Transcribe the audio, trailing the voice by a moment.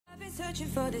Searching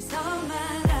for this all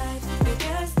my life. You're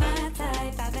just my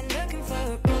type. I've been looking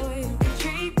for a boy who can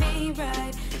treat me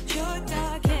right. Short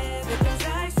dark hair with those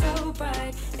eyes so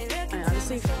bright. I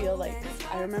honestly feel like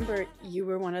I remember you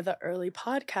were one of the early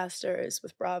podcasters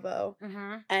with Bravo,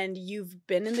 and you've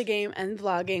been in the game and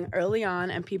vlogging early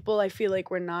on, and people I feel like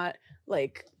were not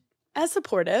like as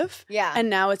supportive. Yeah. And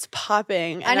now it's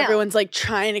popping, and everyone's like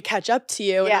trying to catch up to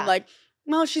you, and I'm like,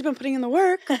 well, she's been putting in the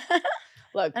work.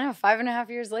 Look, I know, 5.5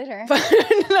 years later.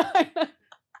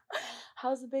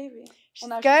 How's the baby? She's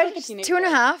good. She's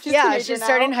 2.5. Yeah, she's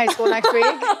starting high school next week.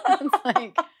 It's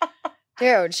like,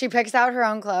 dude, she picks out her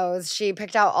own clothes. She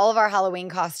picked out all of our Halloween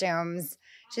costumes.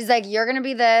 She's like, you're going to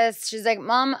be this. She's like,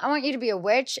 Mom, I want you to be a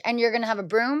witch, and you're going to have a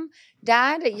broom.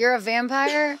 Dad, you're a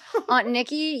vampire. Aunt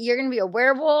Nikki, you're going to be a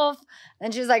werewolf.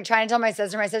 And she's like trying to tell my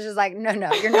sister. My sister's like, no,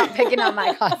 you're not picking out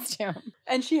my costume.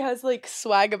 And she has like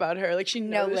swag about her. Like she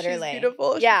knows she's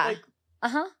beautiful. She's yeah. Like,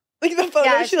 uh-huh. Like the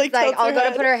photo, she like tilts I'll her go head.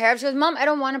 to put her hair up. She goes, Mom, I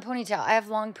don't want a ponytail. I have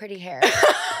long, pretty hair.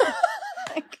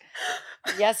 Like,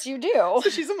 yes, you do. So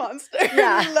she's a monster.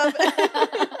 Yeah. I love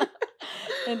it.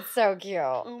 It's so cute.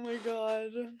 Oh my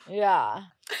God. Yeah.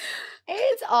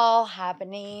 It's all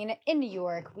happening in New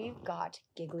York. We've got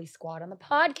Giggly Squad on the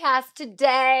podcast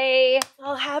today. It's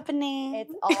all happening.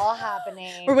 It's all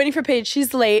happening. We're waiting for Paige.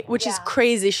 She's late, which is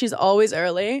crazy. She's always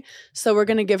early. So we're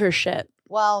going to give her shit.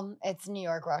 Well, it's New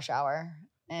York rush hour,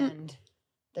 and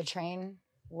the train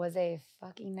was a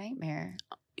fucking nightmare.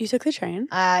 You took the train?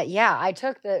 Yeah, I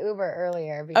took the Uber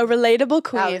earlier. A relatable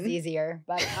queen. That was easier,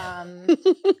 but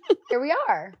here we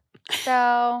are.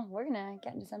 So we're going to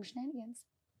get into some shenanigans.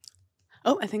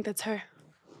 Oh, I think that's her.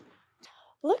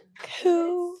 Look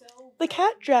who the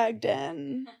cat dragged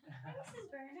in.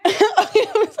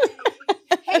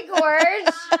 Hey,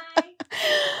 Gorge.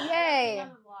 Yay.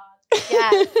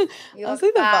 Yes. You Honestly,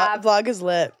 look the fab. vlog is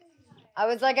lit. I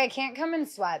was like, I can't come in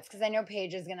sweats because I know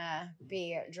Paige is going to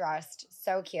be dressed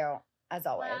so cute, as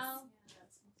always. Wow.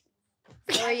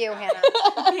 So are you, Hannah? I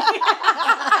was going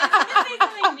to say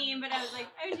something mean, but I was like,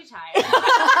 I'm too tired.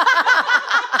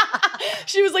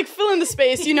 She was like, fill in the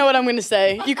space. You know what I'm going to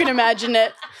say. You can imagine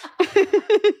it.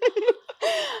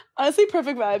 Honestly,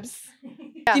 perfect vibes.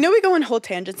 Yeah. You know we go on whole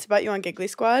tangents about you on Giggly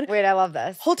Squad? Wait, I love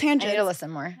this. Whole tangents. I need to listen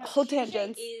more. Whole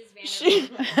tangents.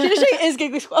 Scheana Is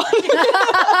Giggly Squad.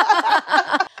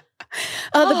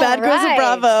 The bad girls of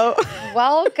Bravo.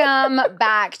 Welcome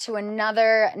back to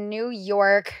another New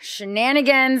York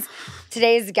Scheananigans.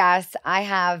 Today's guest, I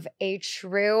have a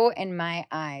true, in my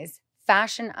eyes,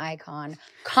 fashion icon,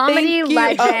 comedy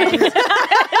legend. I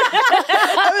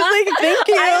was like, thank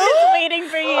you. I was waiting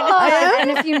for you to say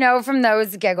And if you know from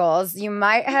those giggles, you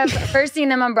might have first seen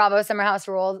them on Bravo Summer House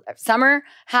Rules. Summer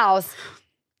House,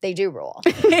 they do rule.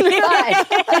 But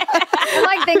I'm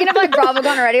like thinking of like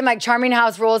BravoCon already. I'm like Charming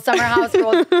House Rules, Summer House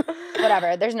Rules,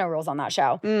 whatever. There's no rules on that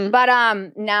show. But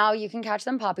now you can catch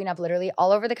them popping up literally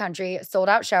all over the country. Sold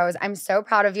out shows. I'm so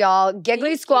proud of y'all.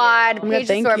 Giggly Squad, Paige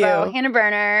DeSorbo, Hannah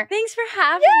Berner. Thanks for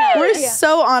having us. We're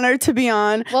so honored to be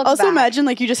on. Welcome also, back. imagine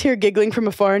like you just hear giggling from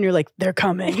afar and you're like, they're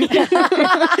coming. We're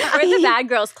the Bad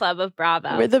Girls Club of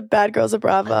Bravo. We're the bad girls of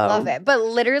Bravo. Love it. But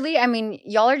literally, I mean,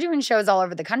 y'all are doing shows all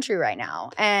over the country right now.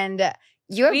 And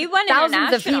you have We went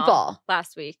thousands of people.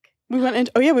 last week. We went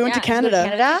into, we went to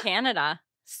Canada. Canada?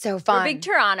 So We're fun. big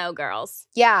Toronto girls.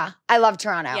 Yeah, I love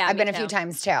Toronto. Yeah, I've been me a few too.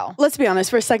 times too. Let's be honest,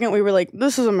 for a second we were like,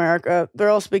 this is America. They're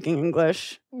all speaking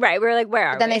English. Right. We're like, where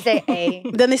are Then we? they say A.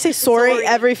 Then they say sorry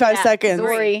every 5 seconds.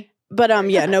 Sorry. But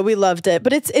yeah, no, we loved it.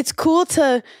 But it's cool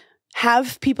to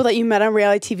have people that you met on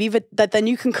reality TV, but that then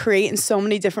you can create in so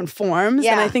many different forms.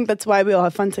 Yeah. And I think that's why we all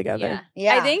have fun together.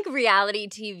 Yeah. I think reality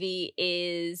TV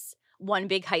is one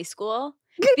big high school.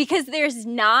 Because there's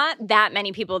not that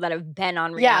many people that have been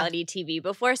on reality TV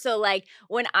before. So like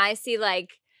when I see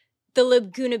like the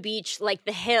Laguna Beach, like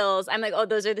the hills, I'm like, oh,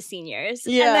 those are the seniors.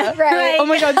 Yeah. And then, Right. Oh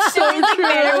my God, so like true.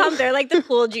 Vanderpump, they're like the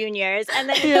cool juniors. And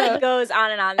then it like, goes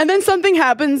on and on. And then something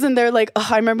happens and they're like, oh,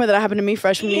 I remember that happened to me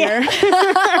freshman year.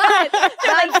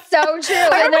 That's so true.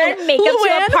 And then makeup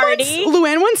to a party.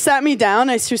 Luann once sat me down.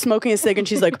 She was smoking a cig and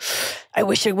she's like, I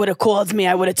wish it would have called me.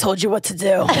 I would have told you what to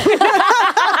do.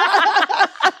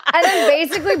 And then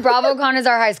basically BravoCon is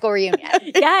our high school reunion.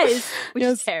 Yes. Which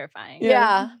is terrifying.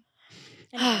 Yeah.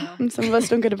 And some of us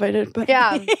don't get invited. But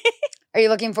Yeah. Are you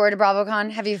looking forward to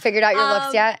BravoCon? Have you figured out your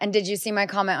looks yet? And did you see my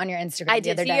comment on your Instagram I the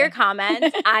did other see day? your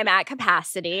comments. I'm at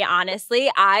capacity.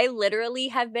 Honestly, I literally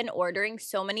have been ordering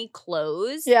so many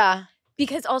clothes. Yeah.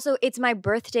 Because also it's my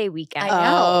birthday weekend.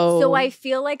 I know. So I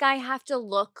feel like I have to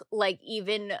look like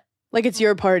even Like it's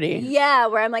your party. Yeah,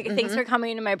 where I'm like, thanks for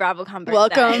coming to my BravoCon birthday.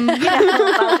 Welcome. Welcome.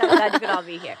 Glad you could all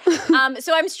be here.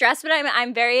 So I'm stressed, but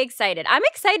I'm very excited. I'm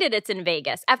excited it's in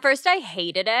Vegas. At first, I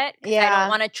hated it because I don't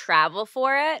want to travel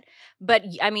for it. But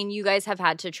I mean, you guys have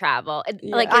had to travel.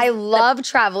 Like I love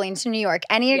traveling to New York.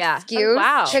 Any excuse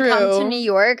to come to New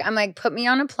York, I'm like, put me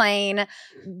on a plane,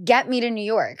 get me to New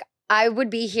York. I would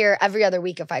be here every other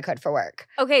week if I could for work.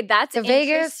 Okay, that's to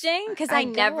Vegas, interesting because I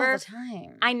never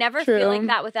feel like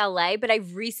that with LA, but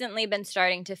I've recently been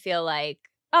starting to feel like,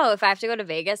 oh, if I have to go to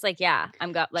Vegas, like, yeah,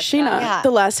 let's Scheana, go. Yeah.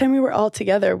 the last time we were all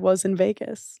together was in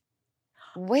Vegas.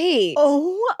 Wait.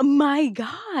 Oh my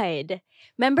God.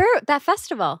 Remember that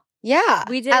festival? Yeah.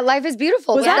 We did. At Life is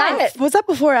Beautiful. Was that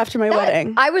before or after my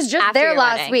wedding? I was just After there your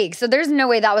last wedding. week. So there's no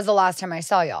way that was the last time I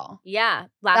saw y'all. Yeah.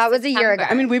 That was a year ago.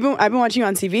 I mean, I've been watching you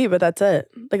on TV, but that's it.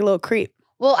 Like a little creep.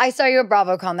 Well, I saw you at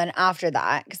BravoCon then after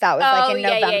that because that was like in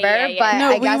November. But No,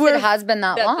 I guess it has been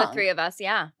that long. The three of us,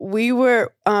 yeah. We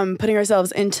were putting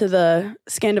ourselves into the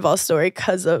Scandival story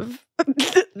because of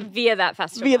Via that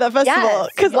festival. Yes.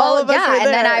 Because all of us were there. And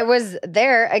then I was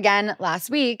there again last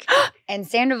week, and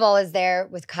Sandoval is there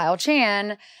with Kyle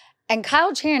Chan. And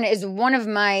Kyle Chan is one of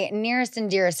my nearest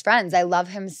and dearest friends. I love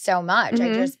him so much.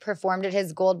 I just performed at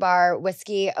his Gold Bar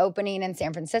Whiskey opening in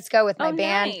San Francisco with my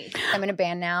band. Nice. I'm in a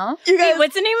band now. Wait,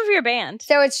 what's the name of your band?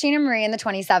 So it's Scheana Marie and the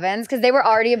 27s because they were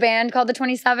already a band called the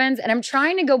 27s. And I'm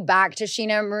trying to go back to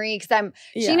Scheana Marie because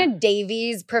Scheana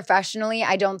Davies professionally,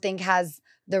 I don't think has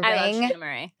the I ring. love Scheana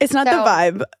Marie. It's not the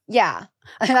vibe. Yeah.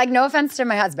 Like, no offense to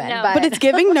my husband. No. But But it's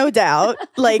giving no doubt.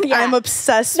 Like, I'm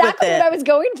obsessed with exactly it. what I was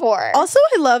going for. Also,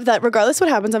 I love that regardless what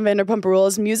happens on Vanderpump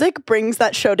Rules, music brings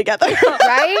that show together.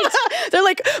 Right? They're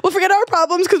like, we'll forget our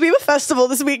problems because we have a festival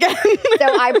this weekend.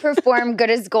 So I perform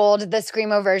Good as Gold, the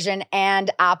Screamo version,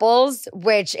 and Apples,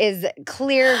 which is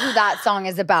clear who that song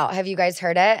is about. Have you guys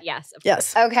heard it? Yes.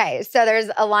 Yes. Okay, so there's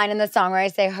a line in the song where I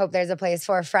say, hope there's a place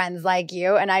for friends like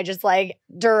you. And I just like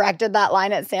directed that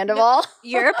line at Sandoval.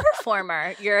 You're a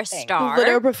performer. You're a star.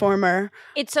 Literal performer.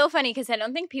 It's so funny because I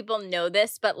don't think people know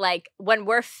this, but like when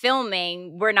we're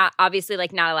filming, we're not obviously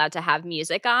like not allowed to have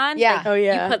music on. Yeah. Like, Oh,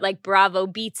 yeah. You put like Bravo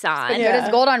beats on. Good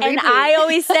as Gold on repeat. And I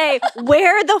always say,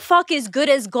 where the fuck is Good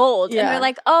as Gold? Yeah. And they're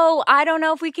like, oh, I don't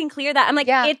know if we can clear that. I'm like,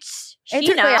 Yeah. it's It's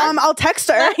Scheana. clear. I'll text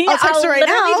her. I'll text her right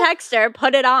literally now. text her,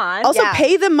 put it on. Also, Yeah.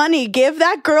 pay the money. Give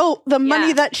that girl the money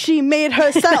Yeah. that she made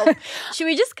herself. Should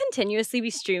we just continuously be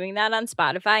streaming that on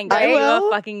Spotify and get I you will.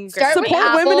 a fucking Start with Support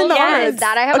Apples. women in the Yes, arts.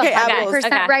 that I have Okay,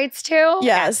 100% Apples. rights to.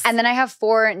 Yes. And then I have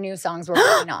 4 new songs we're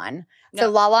working on. So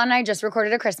Lala and I just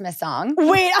recorded a Christmas song.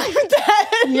 Wait, I'm dead.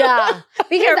 Yeah.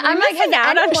 Because I'm like, has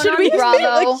anyone should we on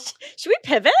Bravo? should we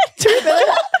pivot? Do you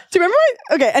remember?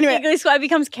 Okay, anyway. Giggly Squad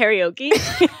becomes karaoke. Wait,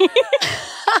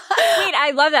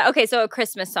 I love that. Okay, so a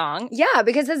Christmas song. Yeah,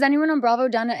 because has anyone on Bravo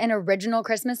done an original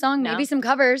Christmas song? No. Maybe some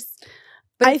covers.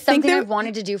 But I it's think something that- I've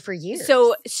wanted to do for years.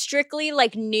 So strictly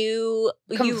like new,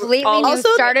 completely new. Also-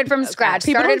 Started from scratch.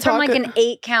 People Started don't from talk- like an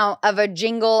 8 count of a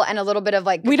jingle and a little bit of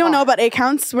like We don't know guitar. about 8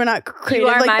 counts. We're not creative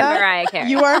you are like my that. Mariah Carey.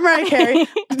 You are Mariah Carey.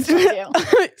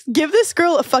 Give this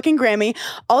girl a fucking Grammy.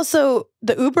 Also,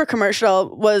 the Uber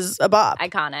commercial was a bop.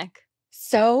 Iconic.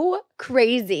 So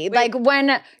crazy. Like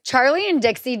when Charlie and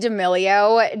Dixie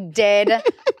D'Amelio did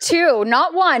 2,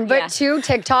 not 1, but Yeah. 2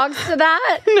 TikToks to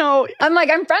that. No. I'm like,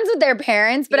 I'm friends with their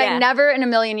parents, but Yeah. I never in a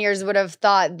million years would have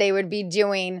thought they would be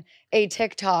doing a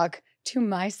TikTok to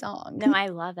my song. No, I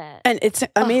love it. And it's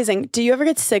amazing. Do you ever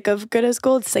get sick of Good as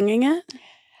Gold singing it?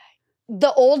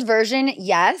 The old version,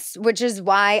 yes, which is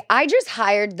why I just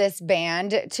hired this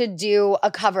band to do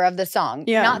a cover of the song.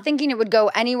 Yeah. Not thinking it would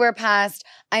go anywhere past,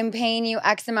 I'm paying you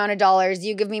X amount of dollars,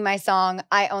 you give me my song,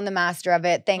 I own the master of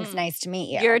it, thanks, nice to meet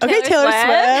you. You're Okay, Taylor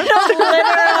Swift.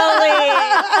 Literally.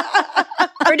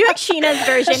 We're doing Sheena's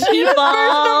version,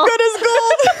 people. Good as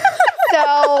Gold.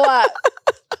 So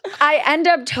I end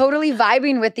up totally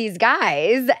vibing with these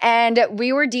guys, and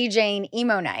we were DJing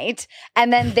emo night,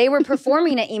 and then they were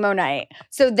performing at emo night.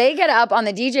 So they get up on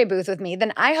the DJ booth with me,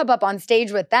 then I hop up on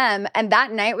stage with them, and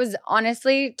that night was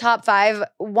honestly top 5,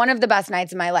 one of the best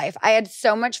nights of my life. I had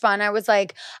so much fun. I was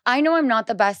like, I know I'm not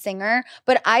the best singer,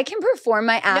 but I can perform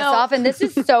my ass off, and this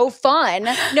is so fun.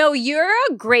 No, you're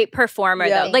a great performer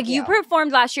Yeah. though. Like you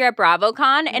performed last year at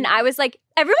BravoCon, and I was like,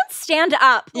 everyone stand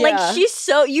up. Yeah. Like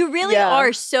you really Yeah.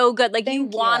 are so good. Like Thank you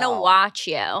want to you. watch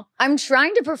you. I'm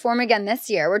trying to perform again this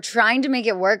year. We're trying to make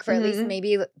it work for at least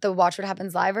maybe the Watch What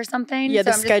Happens Live or something. Yeah,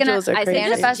 the I'm just gonna schedules are I say crazy. just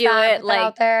manifest do that, it put that out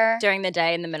like there. during the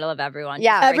day in the middle of everyone.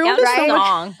 Yeah. Just break Everyone out does a so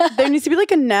much- song. There needs to be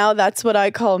like a now that's what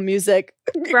I call music.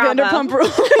 Bravo. Vanderpump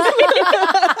Rules.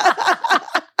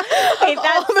 Wait,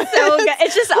 that's so good.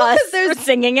 It's just us. We're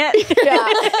singing it. Yeah.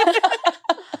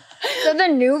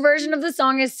 the new version of the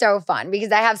song is so fun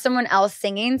because I have someone else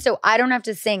singing, so I don't have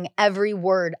to sing every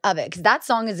word of it because that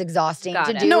song is exhausting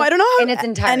to do. No, I don't know how in its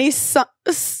entirety. any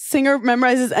singer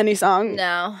memorizes any song.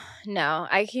 No,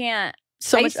 I can't.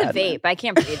 So I much used to admin. vape. I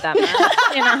can't breathe that much.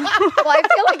 You know, Well, I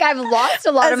feel like I've lost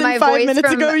a lot As of in my 5 voice minutes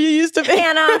from ago, you used to vape.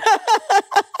 Hannah,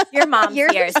 your mom's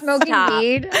years here. of smoking Stop.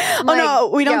 weed. Oh, no,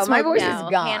 we don't My smoke voice weed. is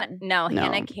gone.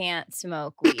 Hannah can't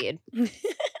smoke weed.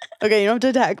 Okay, you don't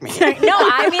have to attack me. No,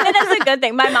 I mean it is a good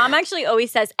thing. My mom actually always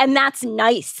says, and that's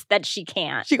nice that she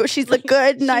can't. She goes, she's a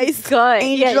good, nice good.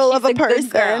 angel Yeah, of a she's good person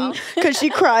girl. because she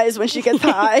cries when she gets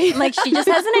high. Like she just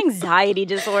has an anxiety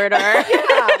disorder.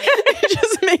 It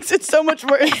just makes it so much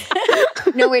worse.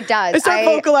 No, it does. I start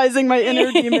vocalizing my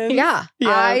inner demons. Yeah. Yeah,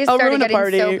 I I'll started ruin a getting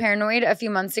party. so paranoid a few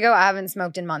months ago. I haven't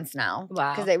smoked in months now.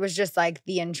 Wow. Because it was just like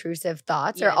the intrusive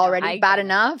thoughts Yeah, are no, already I bad get it.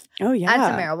 enough. Oh yeah.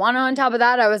 Add some marijuana on top of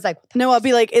that. I was like, No, I'll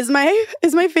be like, is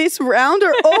my face round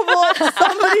or oval?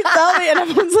 Somebody tell me. And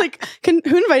everyone's like, who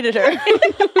invited her?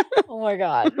 oh my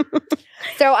God.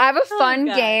 So I have a fun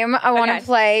God. game I want to Okay.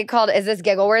 play called Is This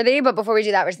Giggle Worthy? But before we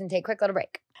do that, we're just going to take a quick little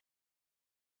break.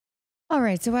 All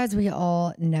right, so as we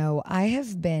all know, I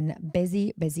have been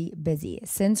busy.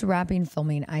 Since wrapping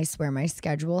filming, I swear my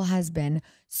schedule has been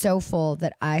so full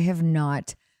that I have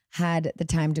not had the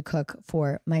time to cook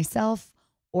for myself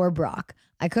or Brock.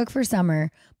 I cook for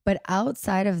Summer, but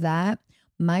outside of that,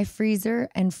 my freezer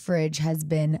and fridge has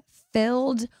been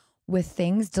filled with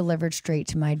things delivered straight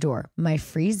to my door. My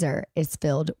freezer is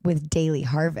filled with Daily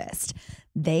Harvest.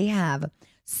 They have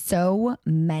so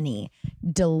many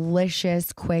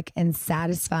delicious, quick, and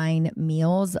satisfying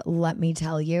meals, let me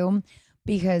tell you,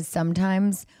 because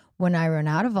sometimes when I run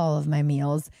out of all of my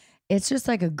meals, it's just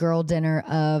like a girl dinner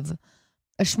of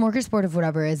a smorgasbord of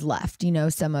whatever is left. You know,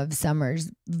 some of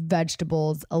Summer's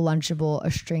vegetables, a Lunchable, a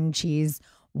string cheese,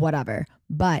 whatever.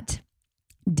 But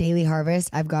Daily Harvest,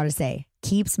 I've got to say,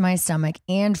 keeps my stomach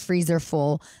and freezer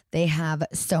full. They have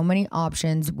so many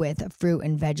options with fruit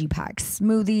and veggie packs,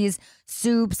 smoothies,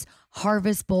 soups,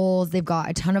 harvest bowls. They've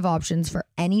got a ton of options for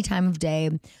any time of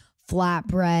day,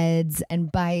 flatbreads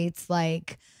and bites,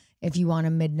 like if you want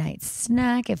a midnight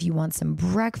snack, if you want some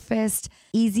breakfast,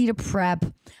 easy to prep.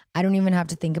 I don't even have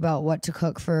to think about what to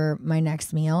cook for my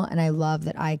next meal. And I love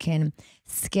that I can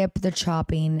skip the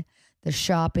chopping, the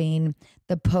shopping,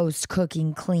 the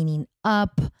post-cooking cleaning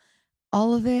up,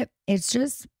 all of it. It's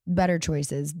just better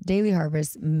choices. Daily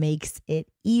Harvest makes it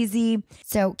easy.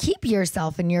 So keep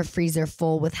yourself and your freezer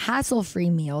full with hassle-free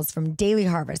meals from Daily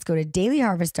Harvest. Go to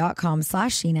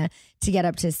dailyharvest.com/Scheana to get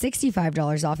up to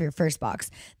 $65 off your first box.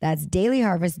 That's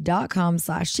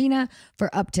dailyharvest.com/Scheana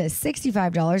for up to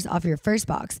 $65 off your first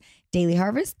box.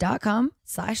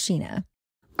 dailyharvest.com/Scheana.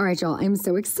 All right, y'all, I'm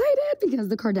so excited because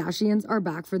the Kardashians are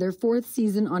back for their 4th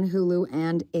season on Hulu,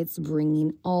 and it's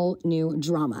bringing all new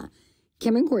drama.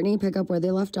 Kim and Kourtney pick up where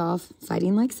they left off,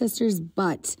 fighting like sisters,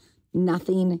 but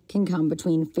nothing can come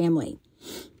between family.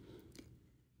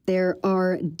 There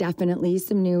are definitely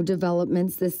some new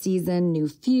developments this season, new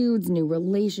feuds, new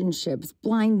relationships,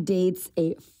 blind dates,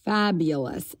 a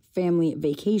fabulous family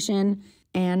vacation,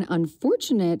 an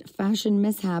unfortunate fashion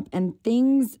mishap, and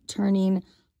things turning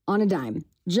on a dime,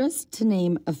 just to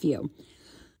name a few.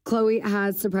 Khloe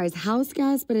has surprise house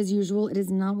guests, but as usual, it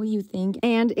is not what you think.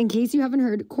 And in case you haven't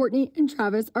heard, Kourtney and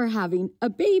Travis are having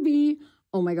a baby.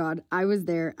 Oh my God, I was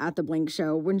there at the Blink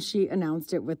show when she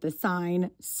announced it with the sign.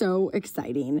 So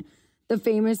exciting. The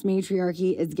famous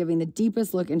matriarchy is giving the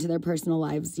deepest look into their personal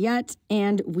lives yet,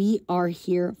 and we are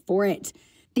here for it.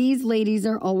 These ladies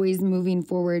are always moving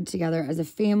forward together as a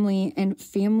family, and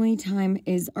family time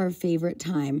is our favorite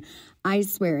time. I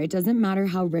swear, it doesn't matter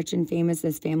how rich and famous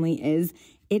this family is.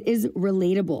 It is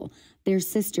relatable. They're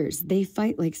sisters. They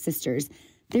fight like sisters.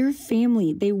 They're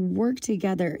family. They work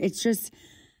together. It's just,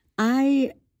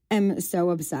 I am so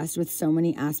obsessed with so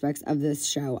many aspects of this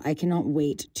show. I cannot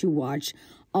wait to watch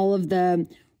all of the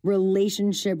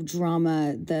relationship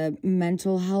drama, the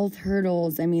mental health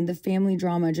hurdles. I mean, the family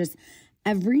drama, just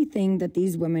everything that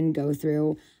these women go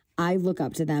through. I look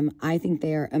up to them. I think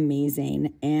they are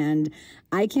amazing. And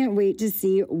I can't wait to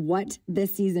see what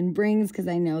this season brings because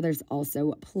I know there's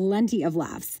also plenty of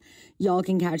laughs. Y'all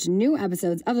can catch new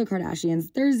episodes of The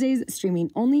Kardashians Thursdays streaming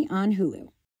only on Hulu.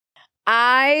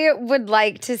 I would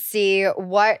like to see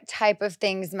what type of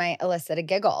things might elicit a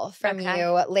giggle from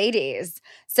you ladies.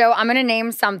 So I'm going to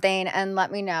name something and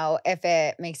let me know if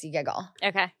it makes you giggle.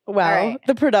 Okay. Wow. All right.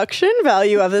 The production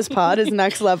value of this pod is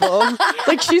next level.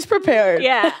 Like, she's prepared.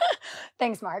 Yeah.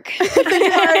 Thanks, Mark.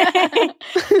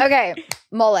 Okay,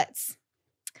 mullets.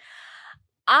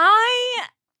 I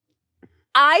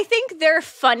I think they're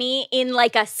funny in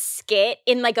like a skit,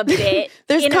 in like a bit.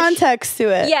 There's context to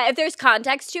it. Yeah, if there's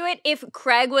context to it. If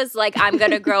Craig was like, I'm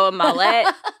going to grow a mullet,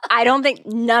 I don't think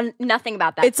nothing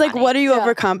about that. It's like, what are you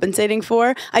overcompensating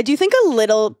for? I do think a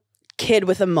little kid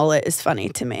with a mullet is funny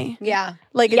to me. Yeah.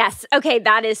 Like yes. Okay,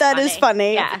 that is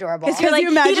funny. Yeah. Adorable. Because like, you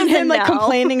imagine him like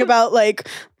complaining about like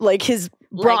his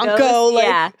Bronco,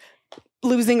 Legos,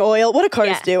 losing oil. What do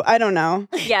cars do? I don't know.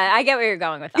 Yeah, I get where you're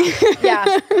going with that. Yeah.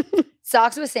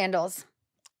 Socks with sandals.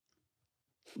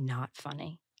 Not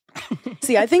funny.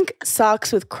 See, I think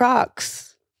socks with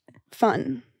Crocs,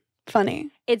 funny.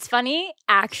 It's funny,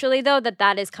 actually, though,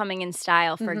 that is coming in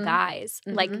style for guys.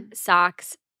 Like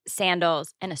socks,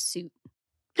 sandals, and a suit.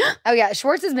 Oh, yeah.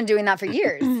 Schwartz has been doing that for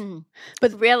years.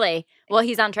 But really? Well,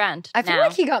 he's on trend I feel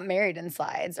like he got married in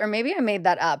slides. Or maybe I made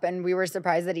that up and we were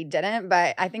surprised that he didn't.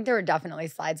 But I think there were definitely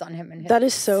slides on him. That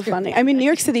is so funny. I mean, New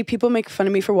York City, people make fun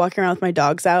of me for walking around with my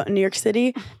dogs out in New York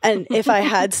City. And if I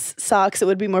had socks, it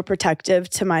would be more protective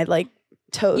to my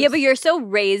toes. Yeah, but you're so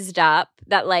raised up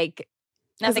that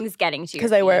nothing's getting to you.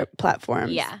 Because I wear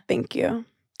platforms. Yeah. Thank you.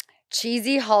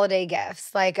 Cheesy holiday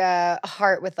gifts, like a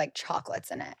heart with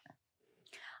chocolates in it.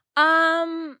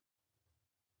 I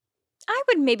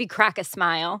would maybe crack a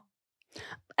smile.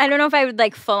 I don't know if I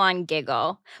would full on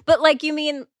giggle, but you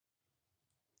mean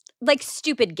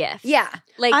stupid gift? Yeah,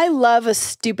 I love a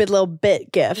stupid little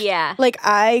bit gift. Yeah,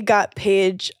 I got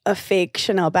Paige a fake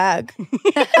Chanel bag, on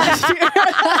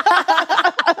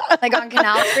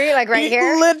Canal Street, right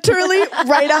here, literally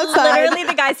right outside. Literally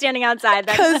the guy standing outside.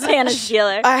 That's Hannah's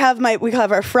dealer. We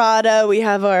have our Frada, we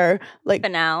have our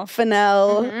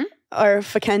Fennel. Or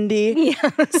Fakendi. Yeah.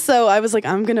 So I was like,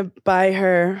 I'm going to buy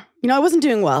her. I wasn't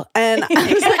doing well. And I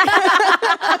was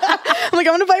I'm I'm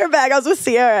going to buy her bag. I was with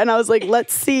Sierra and I was like,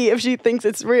 let's see if she thinks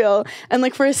it's real. And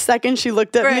for a second, she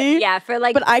looked at me. Yeah,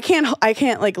 But I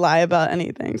can't lie about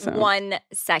anything. So 1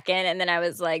 second. And then I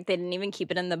was like, they didn't even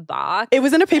keep it in the box. It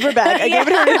was in a paper bag. I gave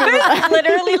it her in a paper bag.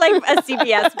 Literally a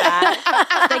CVS bag.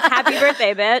 Happy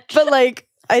birthday, bitch. But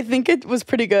I think it was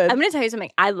pretty good. I'm going to tell you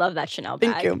something. I love that Chanel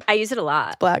bag. Thank you. I use it a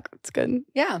lot. It's black. It's good.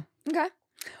 Yeah. Okay.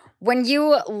 When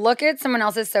you look at someone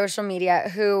else's social media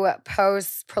who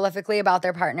posts prolifically about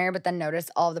their partner, but then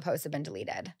notice all of the posts have been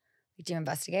deleted, do you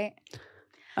investigate?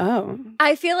 Oh.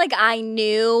 I feel like I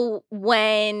knew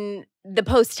when the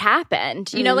post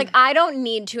happened. You know, I don't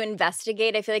need to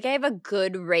investigate. I feel like I have a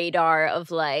good radar of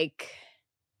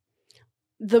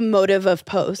the motive of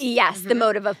posts. Yes, the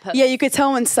motive of posts. Yeah, you could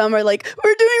tell when some are like,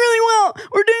 we're doing really well.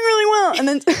 We're doing really well. And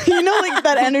then,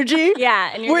 that energy.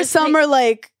 Yeah. And where some are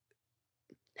like,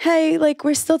 hey,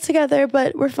 we're still together,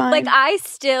 but we're fine. I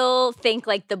still think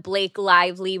the Blake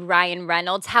Lively, Ryan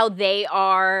Reynolds, how they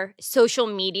are social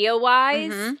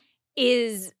media-wise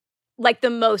is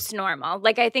the most normal.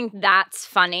 I think that's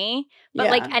funny.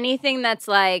 But anything that's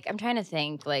I'm trying to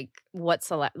think what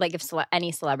if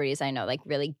any celebrities I know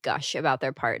really gush about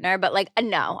their partner. But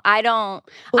no, I don't.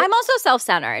 Well, I'm also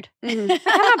self-centered. I'm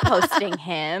not posting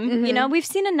him. We've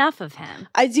seen enough of him.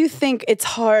 I do think it's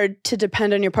hard to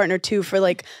depend on your partner too for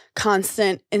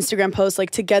constant Instagram posts,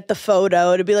 to get the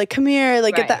photo, to be come here,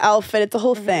 get the outfit. It's the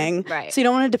whole thing. Right. So you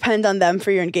don't want to depend on them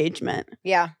for your engagement.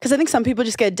 Yeah. Because I think some people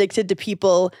just get addicted to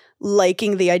people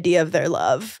liking the idea of their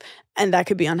love. And that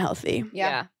could be unhealthy.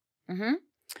 Yeah.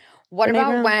 What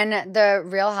about when the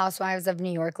Real Housewives of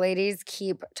New York ladies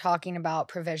keep talking about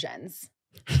provisions?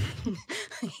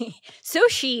 So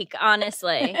chic,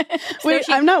 honestly. Wait,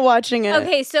 I'm not watching it.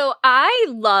 Okay, so I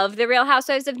love the Real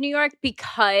Housewives of New York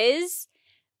because,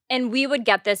 and we would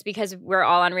get this because we're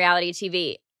all on reality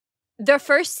TV. The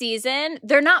first season,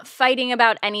 they're not fighting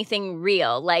about anything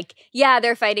real.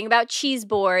 They're fighting about cheese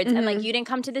boards and you didn't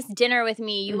come to this dinner with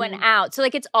me, you went out. So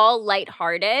it's all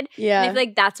lighthearted. Yeah. And I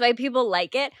feel that's why people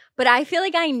like it. But I feel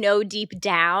I know deep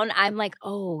down, I'm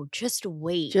oh, just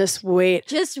wait. Just wait.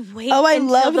 Just wait. Oh, I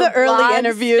love the early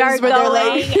interviews where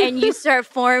they're and you start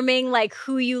forming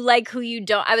who you like, who you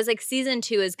don't. I was season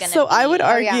 2 is gonna So be, I would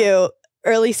argue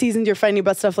early seasons, you're fighting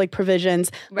about stuff like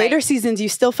provisions. Right. Later seasons, you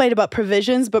still fight about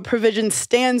provisions, but provision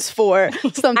stands for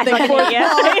something for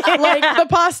the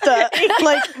pasta.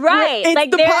 Right.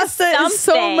 The pasta is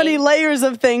so many layers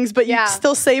of things, but you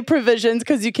still say provisions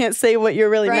because you can't say what you're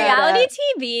really mad at. Reality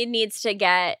TV needs to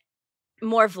get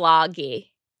more vloggy.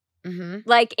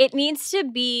 Like, it needs to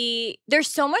be, there's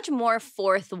so much more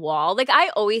fourth wall. Like, I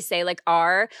always say, like,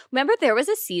 remember there was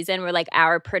a season where, like,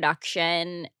 our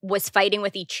production was fighting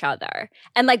with each other.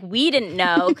 And, like, we didn't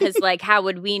know because, like, how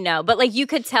would we know? But, like, you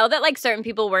could tell that, like, certain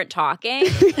people weren't talking.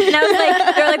 And I was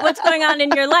like, they're like, what's going on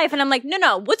in your life? And I'm like,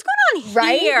 no, what's going on here?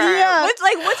 Right? Yeah. What's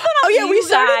going on Oh, yeah, with we you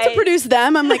started to guys? produce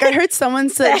them. I'm like, I heard someone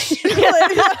say,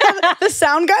 the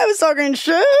sound guy was talking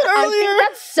shit I earlier. think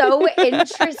that's so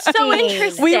interesting. So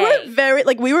interesting.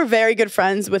 We were very good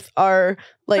friends with our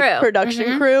Crew.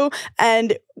 production crew,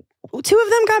 and two of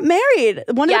them got married.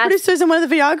 One of the producers and one of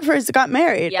the videographers got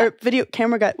married, or video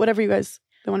camera guy, whatever you guys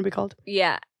want to be called.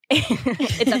 Yeah.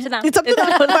 It's up to them. It's up to them.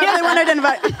 Whatever they want to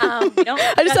identify.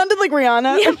 I just sounded like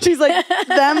Rihanna. She's like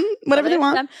them, whatever they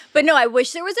want. Them. But no, I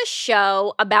wish there was a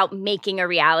show about making a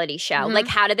reality show. Like,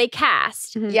 how do they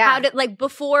cast? Yeah. How did, like,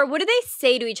 before, what do they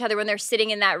say to each other when they're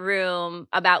sitting in that room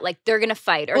about, like, they're gonna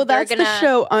fight or Well, they're that's gonna the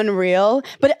show Unreal.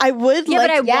 But I would Yeah, like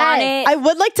but I want it. I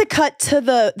would like to cut to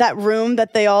that room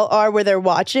that they all are where they're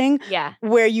watching. Yeah.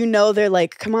 Where they're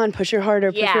like, come on, push her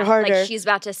harder, push her harder. Like, she's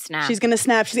about to snap. She's gonna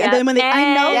snap. And Yep. then when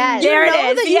I know, Yes. you There it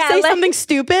know is. that you say something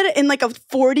stupid in like a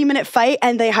 40-minute fight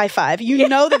and they high five. You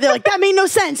know that they're like, that made no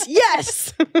sense.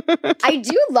 Yes. I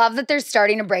do love that they're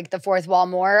starting to break the fourth wall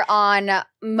more on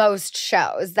most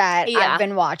shows that I've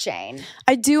been watching.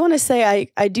 I do want to say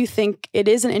I do think it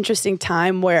is an interesting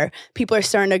time where people are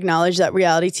starting to acknowledge that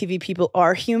reality TV people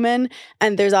are human,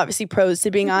 and there's obviously pros to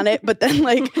being on it, but then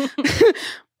like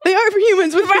they are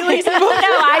humans with feelings. No,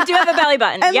 I do have a belly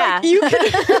button. And yeah.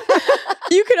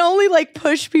 like you can only like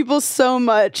push people so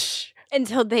much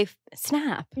Until they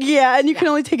snap. Yeah, and you can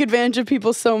only take advantage of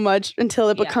people so much until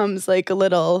it becomes like a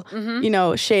little,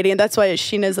 shady. And that's why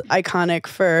Scheana's iconic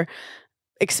for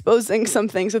exposing some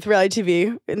things with reality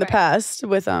TV in the past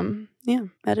with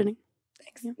editing.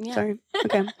 Thanks. Yeah. Sorry.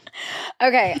 Okay.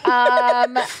 Okay.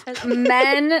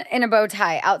 Men in a bow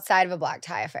tie outside of a black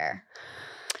tie affair.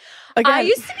 Again, I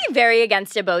used to be very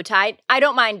against a bow tie. I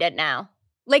don't mind it now.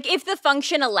 Like, if the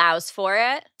function allows for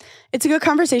it. It's a good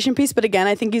conversation piece, but again,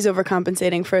 I think he's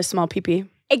overcompensating for a small PP.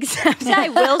 Except I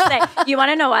will say, you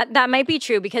want to know what? That might be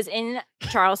true because in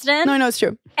Charleston, No, I know it's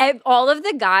true. all of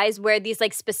the guys wear these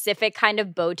like specific kind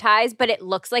of bow ties, but it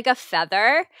looks like a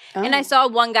feather. And I saw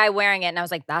one guy wearing it and I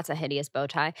was like, that's a hideous bow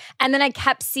tie. And then I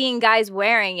kept seeing guys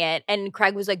wearing it and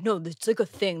Craig was like, no, that's like a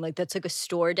thing. Like, that's like a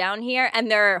store down here.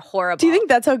 And they're horrible. Do you think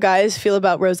that's how guys feel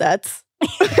about rosettes?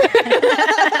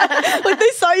 Like they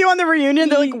saw you on the reunion,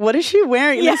 they're like, what is she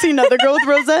wearing? And they see another girl with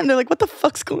rosette and they're like, what the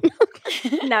fuck's going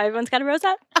on? Now everyone's got a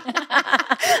rosette?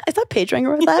 I thought Paige wearing a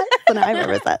rosette, but now I wear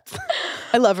rosettes.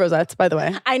 I love rosettes, by the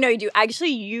way. I know you do. Actually,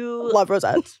 you Love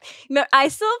rosettes. No, I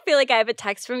still feel like I have a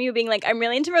text from you being like, I'm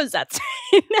really into rosettes.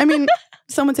 I mean,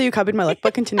 someone say you copied my look,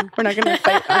 but continue. We're not going to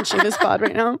fight on Scheana's pod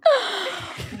right now.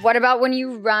 What about when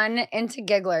you run into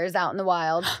gigglers out in the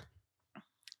wild?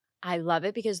 I love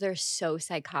it because they're so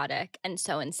psychotic and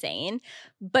so insane.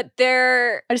 But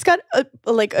I just got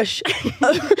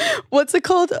what's it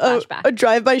called? Flashback. A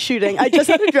drive-by shooting. I just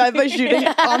had a drive-by shooting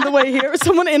on the way here.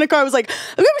 Someone in a car was like,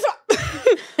 like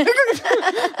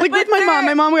with my mom.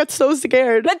 My mom got so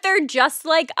scared. But they're just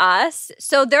like us.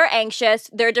 So they're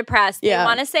anxious. They're depressed. They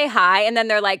want to say hi. And then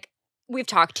they're like, we've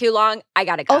talked too long. I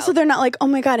gotta go. Also, they're not like, oh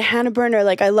my God, Hannah Berner.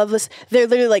 Like, I love this. They're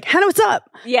literally like, Hannah, what's up?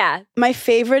 Yeah. My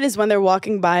favorite is when they're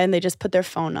walking by and they just put their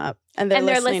phone up. And they're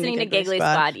listening to Giggly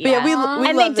Squad. Yeah. But we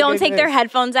and love they don't take their Gigglers.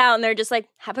 headphones out and they're just like,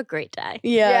 have a great day.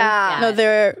 Yeah.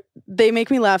 No, they make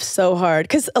me laugh so hard.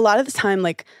 Because a lot of the time,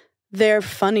 like, they're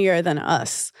funnier than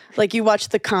us. Like, you watch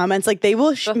the comments, like, they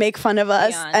will make fun of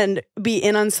us and be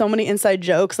in on so many inside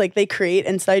jokes. Like, they create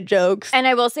inside jokes. And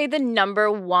I will say the number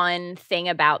one thing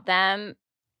about them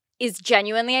is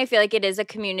genuinely, I feel like it is a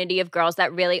community of girls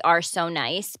that really are so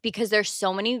nice because there's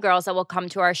so many girls that will come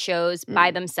to our shows by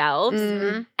themselves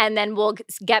and then we'll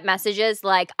get messages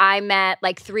like, I met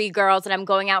like 3 girls and I'm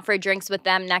going out for drinks with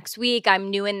them next week.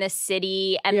 I'm new in this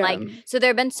city. And like, so there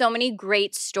have been so many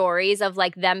great stories of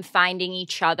like them finding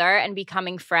each other and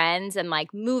becoming friends and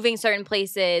like moving certain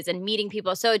places and meeting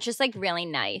people. So it's just like really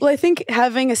nice. Well, I think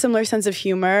having a similar sense of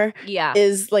humor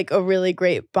is like a really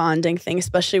great bonding thing,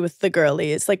 especially with the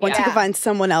girlies. Like once you can find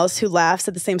someone else who laughs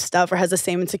at the same stuff or has the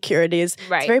same insecurities,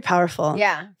 it's very powerful.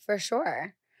 Yeah, for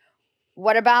sure.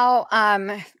 What about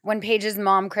when Paige's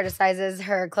mom criticizes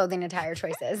her clothing attire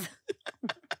choices?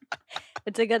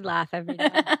 It's a good laugh every day.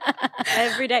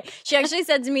 Every day. She actually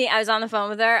said to me, I was on the phone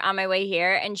with her on my way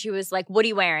here, and she was like, what are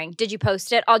you wearing? Did you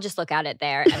post it? I'll just look at it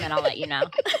there, and then I'll let you know.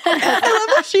 I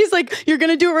love how she's like, you're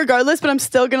going to do it regardless, but I'm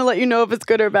still going to let you know if it's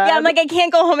good or bad. Yeah, I'm like, I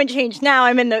can't go home and change now.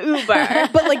 I'm in the Uber.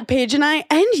 But like Paige and I,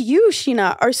 and you,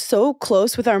 Scheana, are so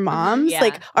close with our moms. Yeah.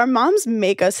 Like our moms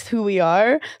make us who we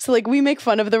are. So like we make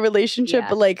fun of the relationship, Yeah.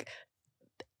 but like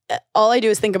all I do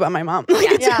is think about my mom.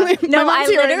 Like, Yeah. my No, mom's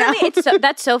I here right literally, now.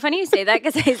 that's so funny you say that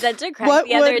because I said to Craig What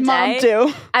the other would day. mom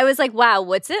do? I was like, wow,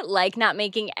 what's it like not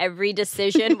making every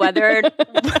decision, whether,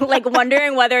 like,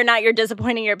 wondering whether or not you're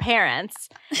disappointing your parents?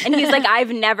 And he's like,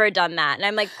 I've never done that. And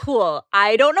I'm like, cool.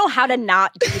 I don't know how to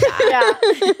not do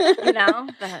that. You know?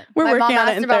 But We're My mom working on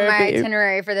it asked in about my therapy.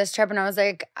 itinerary for this trip, and I was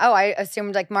like, "Oh, I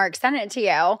assumed like Mark sent it to you."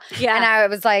 Yeah. And I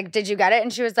was like, "Did you get it?"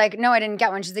 And she was like, "No, I didn't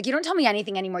get one." She's like, "You don't tell me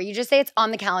anything anymore. You just say it's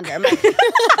on the calendar." I'm like,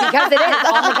 because it is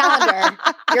on the calendar.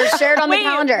 You're shared on the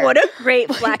calendar. What a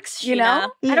great flex, You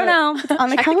know? Sheana. I don't know. On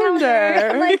the Check calendar.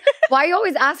 I'm like, why are you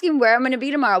always asking where I'm going to be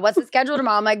tomorrow? What's the schedule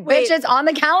tomorrow? I'm like, Wait. bitch, it's on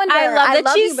the calendar. I love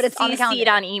that she's you, but it's on the CC'd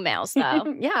calendar. on emails,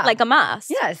 though. Yeah. Like a must.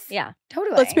 Yes. Yeah.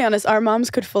 Totally. Let's be honest, our moms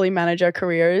could fully manage our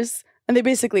careers, and they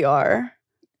basically are.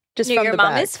 Just No, from your the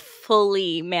mom back. is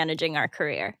fully managing our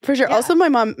career. For sure. Yeah. Also, my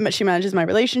mom, she manages my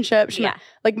relationship. Yeah.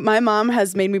 Like, my mom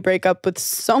has made me break up with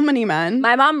so many men.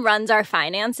 My mom runs our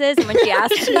finances, and when she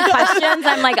asks me questions,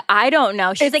 I'm like, I don't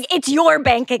know. She's like, it's your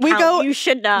bank account. go- You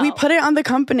should know. We put it on the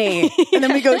company. And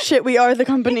then we go, shit, we are the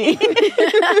company.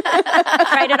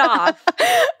 Write it off.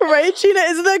 Right,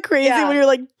 Scheana? Isn't that crazy Yeah. when you're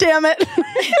like, damn it.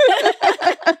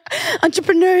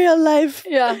 Entrepreneurial life.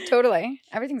 Yeah, totally.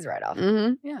 Everything's right off.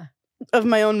 Hmm. Yeah. Of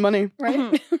my own money.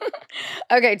 Right.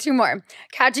 Okay, two more.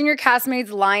 Catching your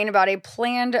castmates lying about a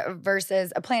planned in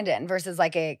versus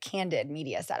like a candid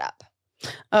media setup.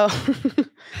 Oh,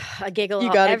 I giggle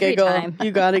you gotta every giggle. time.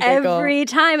 You gotta giggle. Every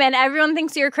time. And everyone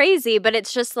thinks you're crazy, but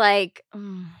it's just like,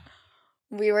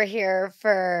 We were here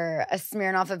for a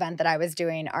Smirnoff event that I was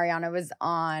doing. Ariana was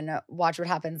on Watch What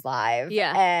Happens Live.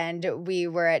 Yeah. And we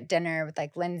were at dinner with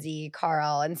like Lindsay,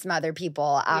 Carl, and some other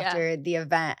people after the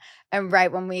event. And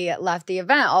right when we left the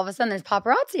event, all of a sudden there's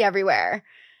paparazzi everywhere.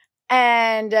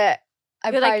 And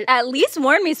you're like, at least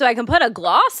warn me so I can put a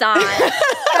gloss on.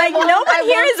 Like, nobody I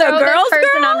here won't is a throw this girl's person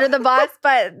girl. under the bus,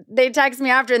 but they text me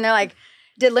after and they're like,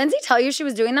 did Lindsay tell you she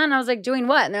was doing that? And I was like, doing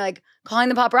what? And they're like, calling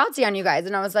the paparazzi on you guys.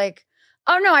 And I was like,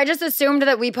 oh no, I just assumed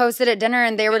that we posted at dinner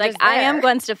and they were Like, just there. I am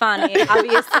Gwen Stefani.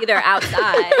 Obviously, they're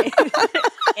outside.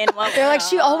 They're like,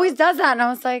 she always does that. And I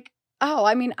was like, oh,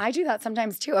 I mean, I do that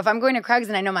sometimes too. If I'm going to Craig's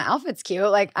and I know my outfit's cute,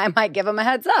 like I might give them a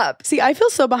heads up. See, I feel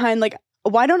so behind. Like,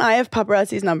 why don't I have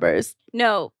paparazzi's numbers?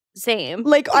 No, same.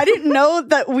 Like, I didn't know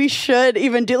that we should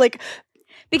even do, like,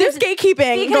 Because there's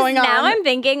gatekeeping going on. now I'm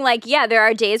thinking, like, yeah, there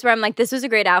are days where I'm like, this was a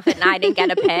great outfit and I didn't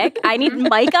get a pic. I need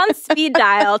Mike on speed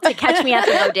dial to catch me at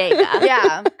the bodega.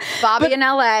 Yeah. Bobby in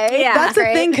LA. Yeah. That's the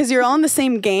Great. thing, because you're all in the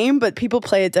same game, but people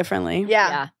play it differently.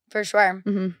 Yeah. For sure.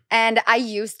 Mhm. And I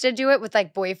used to do it with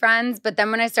like boyfriends, but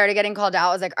then when I started getting called out,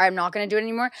 I was like, I'm not going to do it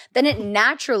anymore. Then it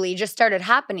naturally just started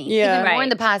happening. Yeah. Even more in Right.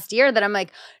 the past year that I'm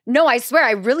like, no, I swear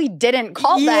I really didn't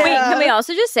call Yeah. them. Wait, can we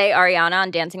also just say Ariana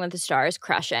on Dancing with the Stars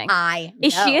crushing?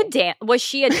 Was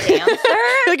she a dancer?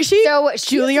 Like, she, So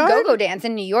she used to Juilliard? go dance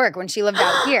in New York when she lived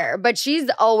out here, but she's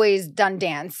always done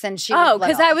dance since she Oh, was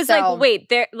because little. I was So, like,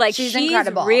 wait, she's she's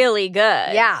incredible. really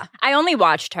good. Yeah. I only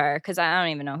watched her because I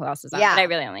don't even know who else is on. Yeah. But I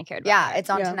really only cared about Yeah, her. it's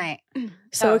on Yeah. tonight.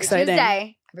 so exciting.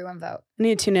 Tuesday, everyone vote. I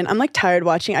need to tune in. I'm like tired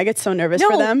watching. I get so nervous No,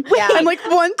 for them. wait. I'm like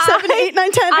 1, 7, 8,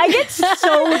 9, 10. I get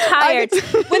so tired.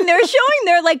 When they're showing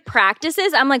their like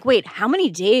practices, I'm like, wait, how many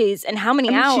days and how many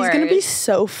I mean, hours? she's gonna be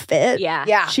so fit. Yeah.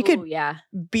 Yeah. She could Ooh, yeah.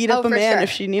 beat up a for man sure. if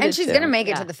she needed And she's to. going to make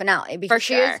it Yeah. to the finale because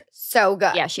she is sure. so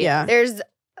good. Yeah, she Yeah. There's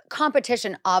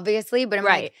competition, obviously, but I'm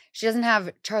Right. like, she doesn't have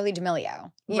Charlie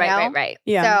D'Amelio. You Right, know? right.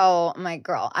 Yeah. So I'm like,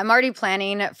 girl, I'm already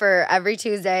planning for every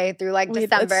Tuesday through like Wait,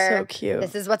 that's December. so cute.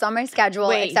 This is what's on my schedule,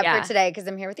 Wait, except yeah. for today because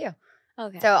I'm here with you.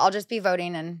 Okay. So I'll just be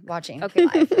voting and watching. Okay.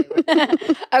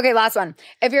 live. Okay, last one.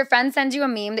 If your friend sends you a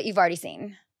meme that you've already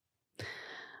seen,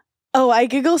 Oh, I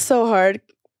giggle so hard.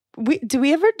 Do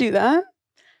we ever do that?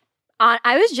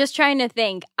 I was just trying to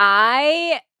think.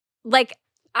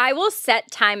 I will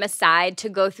set time aside to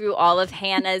go through all of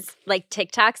Hannah's like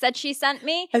TikToks that she sent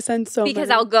me. I send so Because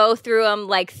many. I'll go through them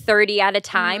like 30 at a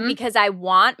time Mhm. because I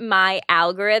want my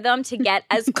algorithm to get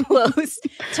as close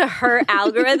to her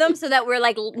algorithm so that we're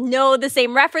like know the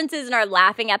same references and are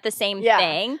laughing at the same Yeah.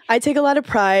 thing. I take a lot of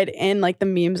pride in like the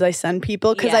memes I send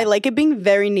people because Yeah. I like it being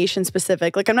very nation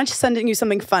specific. Like, I'm not just sending you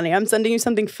something funny. I'm sending you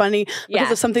something funny because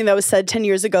Yeah. of something that was said 10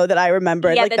 years ago that I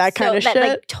remembered. like that that's kind of that, shit.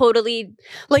 like totally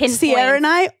Like pinpoints Sierra and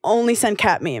I, I only send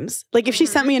cat memes. Like if she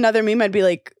sent me another meme, I'd be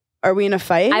like, are we in a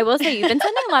fight? I will say you've been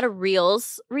sending a lot of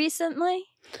reels recently.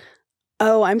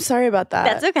 Oh, I'm sorry about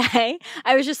that. That's okay.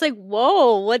 I was just like,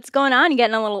 whoa, what's going on? You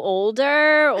getting a little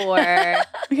older or?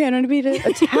 Okay, I don't need to be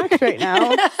attacked right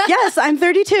now. Yes, I'm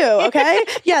 32, okay?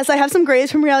 Yes, I have some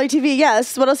grades from reality TV.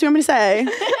 Yes, what else do you want me to say?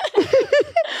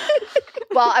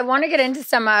 Well, I want to get into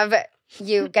some of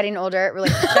you getting older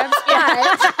relationships.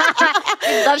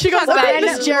 She goes, okay,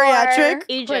 it's geriatric.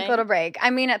 Quick little break.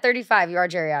 I mean, at 35, you are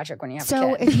geriatric when you have a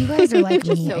So kid. if you guys are like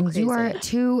me So and you are crazy.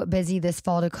 too busy this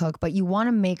fall to cook, but you want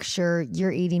to make sure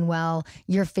you're eating well,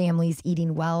 your family's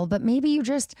eating well, but maybe you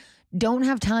just don't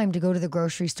have time to go to the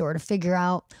grocery store to figure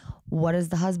out what does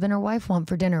the husband or wife want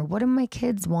for dinner? What do my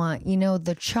kids want? You know,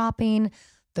 the chopping,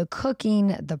 the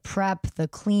cooking, the prep, the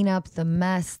cleanup, the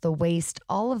mess, the waste,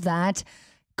 all of that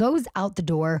goes out the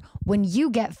door when you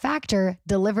get Factor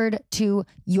delivered to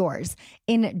yours.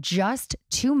 In just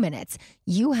 2 minutes,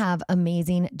 you have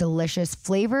amazing, delicious,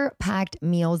 flavor-packed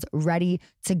meals ready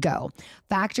to go.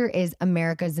 Factor is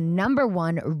America's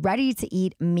 #1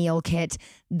 ready-to-eat meal kit.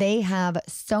 They have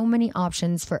so many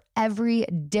options for every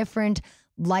different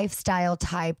lifestyle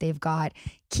type. They've got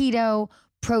keto,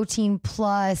 protein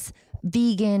plus,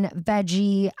 vegan,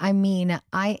 veggie. I mean,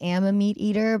 I am a meat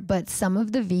eater, but some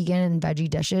of the vegan and veggie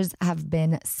dishes have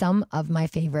been some of my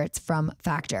favorites from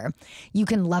Factor. You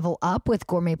can level up with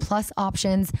Gourmet Plus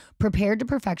options, prepared to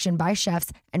perfection by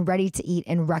chefs and ready to eat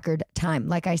in record time.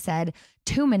 Like I said,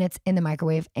 2 minutes in the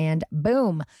microwave and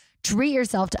boom. Treat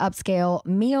yourself to upscale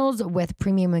meals with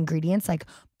premium ingredients like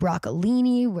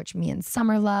broccolini, which me and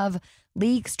Summer love,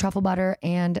 leeks, truffle butter,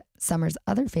 and Summer's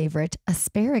other favorite,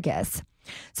 asparagus.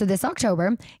 So this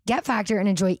October, get Factor and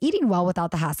enjoy eating well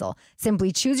without the hassle.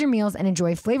 Simply choose your meals and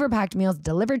enjoy flavor-packed meals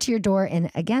delivered to your door.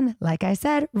 And again, like I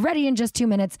said, ready in just 2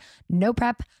 minutes. No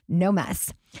prep, no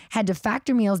mess. Head to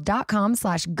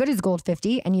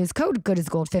factormeals.com/goodasgold50 and use code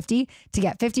goodasgold50 to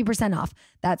get 50% off.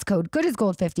 That's code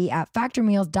goodasgold50 at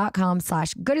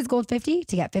factormeals.com/goodasgold50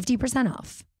 to get 50%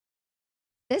 off.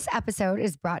 This episode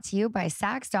is brought to you by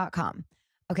Saks.com.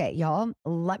 Okay, y'all,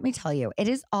 let me tell you, it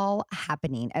is all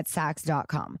happening at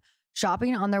Saks.com.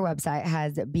 Shopping on their website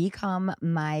has become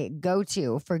my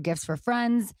go-to for gifts for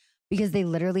friends because they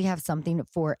literally have something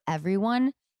for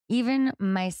everyone, even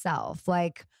myself.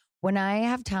 Like when I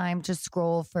have time to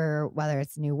scroll for whether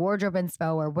it's new wardrobe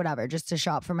inspo or whatever, just to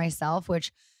shop for myself,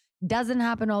 which doesn't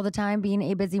happen all the time being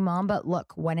a busy mom. But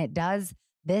look, when it does,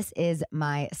 this is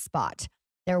my spot.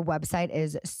 Their website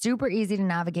is super easy to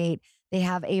navigate. They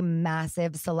have a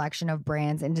massive selection of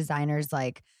brands and designers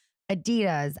like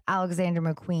Adidas, Alexander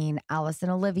McQueen, Alice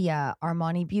and Olivia,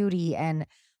 Armani Beauty, and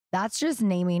that's just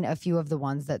naming a few of the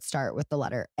ones that start with the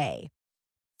letter A.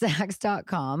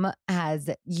 Saks.com has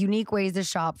unique ways to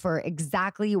shop for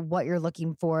exactly what you're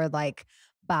looking for, like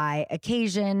by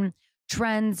occasion,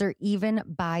 trends, or even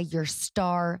by your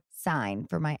star sign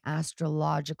for my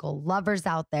astrological lovers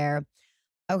out there.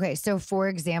 Okay, so for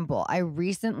example, I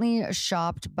recently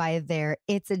shopped by their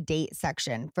It's a Date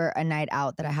section for a night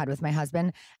out that I had with my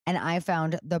husband, and I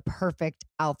found the perfect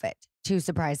outfit to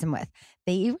surprise him with.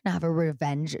 They even have a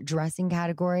revenge dressing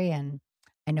category, and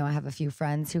I know I have a few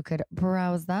friends who could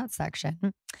browse that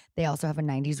section. They also have a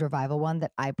 90s revival one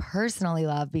that I personally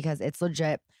love because it's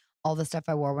legit all the stuff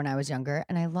I wore when I was younger,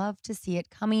 and I love to see it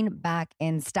coming back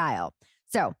in style.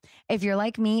 So if you're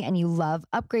like me and you love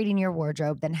upgrading your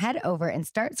wardrobe, then head over and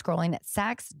start scrolling at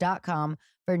Saks.com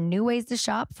for new ways to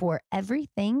shop for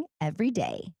everything every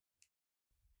day.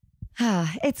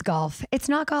 It's golf. It's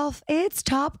not golf. It's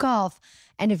Topgolf.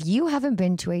 And if you haven't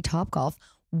been to a Topgolf,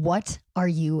 what are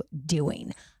you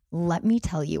doing? Let me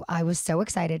tell you, I was so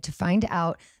excited to find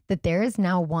out that there is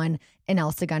now one in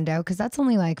El Segundo because that's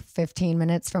only like 15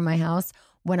 minutes from my house.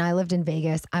 When I lived in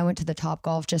Vegas, I went to the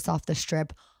Topgolf just off the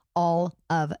strip all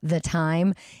of the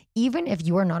time. Even if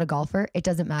you are not a golfer, it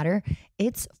doesn't matter.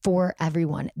 It's for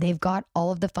everyone. They've got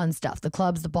all of the fun stuff, the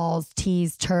clubs, the balls,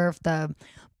 tees, turf, the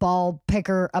ball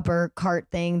picker upper cart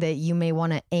thing that you may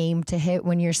want to aim to hit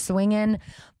when you're swinging.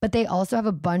 But they also have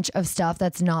a bunch of stuff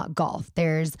that's not golf.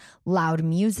 There's loud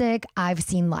music. I've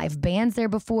seen live bands there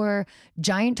before,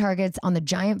 giant targets on the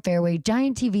giant fairway,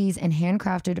 giant TVs, and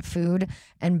handcrafted food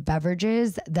and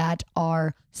beverages that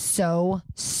are so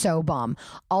bomb.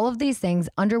 All of these things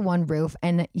under one roof,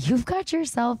 and you've got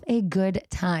yourself a good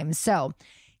time. So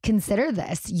Consider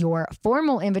this your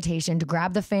formal invitation to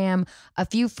grab the fam, a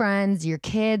few friends, your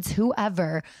kids,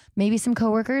 whoever, maybe some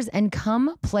coworkers, and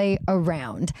come play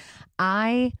around.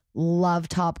 I love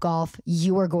Topgolf.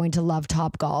 You are going to love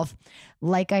Topgolf.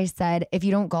 Like I said, if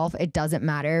you don't golf, it doesn't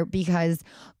matter because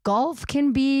golf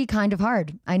can be kind of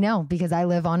hard. I know because I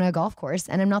live on a golf course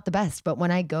and I'm not the best. But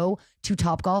when I go to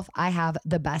Topgolf, I have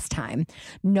the best time.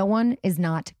 No one is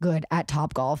not good at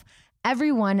Topgolf.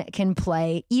 Everyone can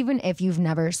play, even if you've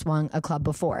never swung a club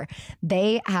before.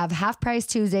 They have half price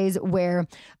Tuesdays where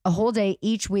a whole day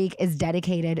each week is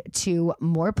dedicated to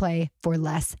more play for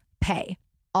less pay.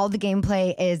 All the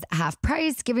gameplay is half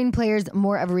price, giving players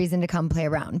more of a reason to come play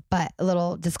around. But a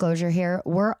little disclosure here,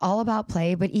 we're all about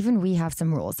play, but even we have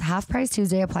some rules. Half price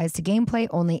Tuesday applies to gameplay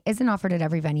only, isn't offered at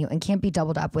every venue, and can't be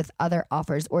doubled up with other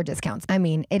offers or discounts. I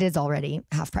mean, it is already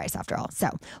half price after all. So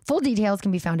full details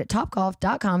can be found at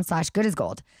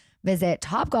topgolf.com/goodasgold. Visit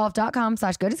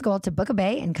topgolf.com/goodasgold to book a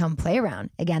bay and come play around.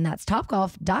 Again, that's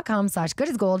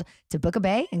topgolf.com/goodasgold to book a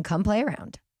bay and come play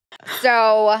around.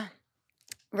 So,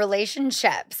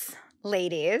 relationships,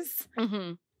 ladies.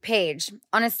 Paige,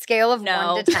 on a scale of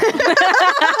 1 to 10.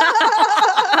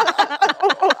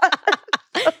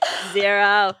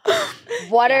 0.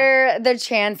 What are the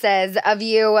chances of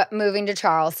you moving to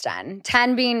Charleston?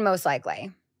 10 being most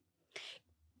likely.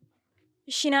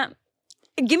 Scheana,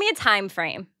 give me a time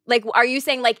frame. Like, are you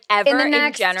saying like ever In the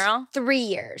next general? 3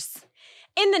 years.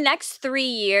 In the next 3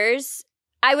 years,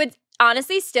 I would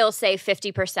honestly still say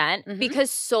 50%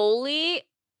 because solely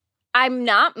I'm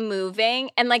not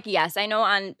moving. And like, yes, I know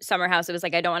on Summer House it was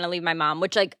like, I don't want to leave my mom,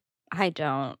 which like, I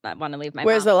don't want to leave my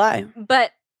Where's mom. the lie?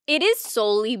 But it is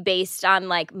solely based on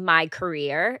like my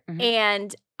career.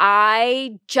 And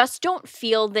I just don't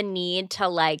feel the need to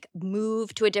like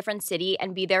move to a different city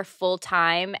and be there full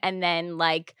time and then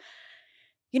like,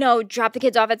 you know, drop the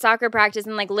kids off at soccer practice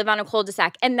and like live on a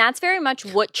cul-de-sac. And that's very much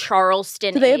what Charleston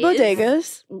is. Do they have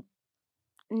bodegas?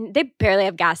 They barely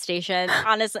have gas stations.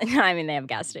 Honestly, I mean, they have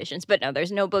gas stations, but no,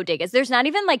 there's no bodegas. There's not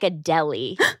even like a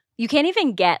deli. You can't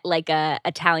even get like a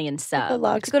Italian sub.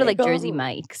 Like go to like Jersey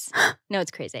Mike's. No,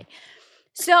 it's crazy.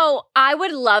 So I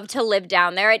would love to live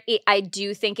down there. I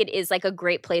do think it is like a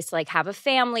great place to like have a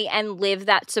family and live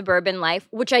that suburban life,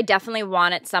 which I definitely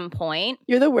want at some point.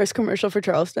 You're the worst commercial for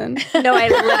Charleston. No, I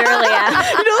literally am.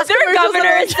 You know those Their commercials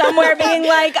governor is somewhere being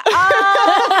like,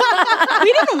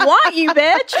 we didn't want you,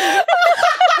 bitch.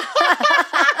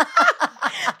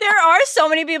 There are so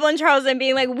many people in Charleston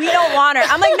being like, we don't want her.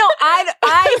 I'm like, no,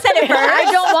 I said it first.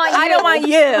 I don't want you. I don't want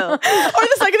you. Or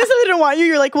the second they said they didn't want you,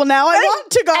 you're like, well, now I want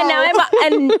to go. And now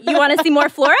and you want to see more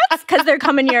florets? Because they're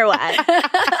coming your way.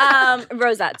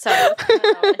 Rosette, sorry.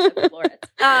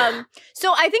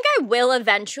 So I think I will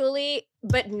eventually,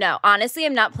 but no, honestly,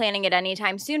 I'm not planning it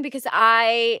anytime soon because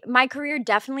my career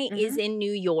definitely is in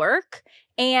New York.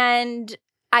 And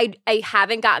I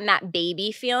haven't gotten that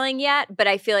baby feeling yet, but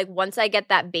I feel like once I get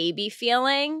that baby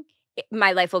feeling,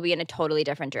 my life will be in a totally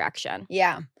different direction.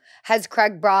 Yeah. Has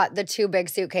Craig brought the 2 big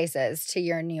suitcases to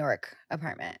your New York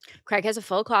apartment? Craig has a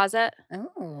full closet.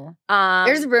 Oh.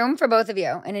 There's room for both of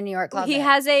you in a New York closet. He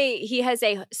has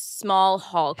a small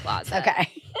hall closet.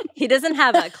 Okay. He doesn't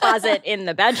have a closet in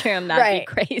the bedroom. That'd be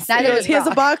crazy. Neither does He has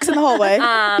a box in the hallway.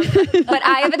 But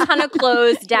I have a ton of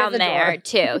clothes down there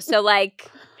too. So like,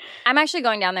 I'm actually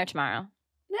going down there tomorrow.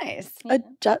 Nice. A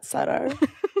jet setter.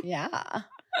 Yeah.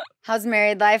 How's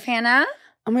married life, Hannah?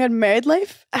 Oh my God, married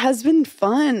life has been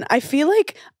fun. I feel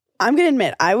like, I'm going to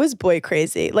admit, I was boy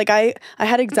crazy. Like I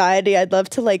had anxiety. I'd love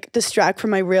to like distract from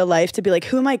my real life to be like,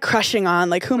 who am I crushing on?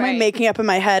 Like who am I making up in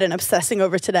my head and obsessing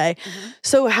over today?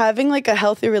 So having like a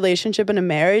healthy relationship and a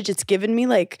marriage, it's given me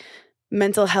like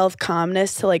mental health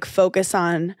calmness to like focus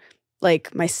on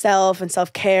like myself and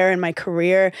self-care and my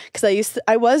career, because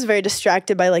I was very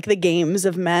distracted by like the games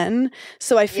of men.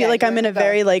 So I feel like I'm in a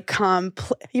very like calm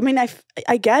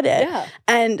I get it. Yeah.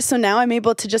 And so now I'm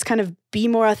able to just kind of be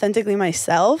more authentically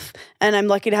myself, and I'm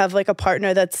lucky to have like a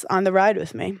partner that's on the ride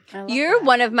with me. You're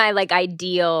one of my like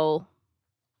ideal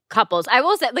couples. I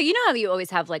will say, like, you know how you always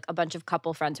have like a bunch of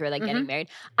couple friends who are like getting married?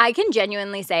 I can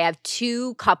genuinely say I have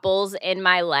 2 couples in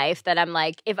my life that I'm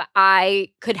like, if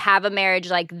I could have a marriage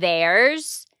like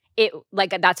theirs, it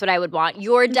like that's what I would want.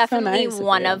 You're definitely so nice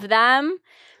one of them,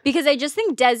 because I just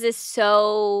think Des is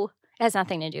so. It has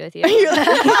nothing to do with you. You're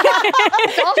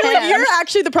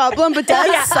actually the problem, but Des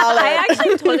is solid. I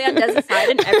actually totally on Des' side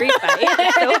in every fight.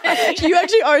 It's so funny. You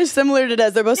actually are similar to Des.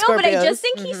 They're both Scorpios. No, but I just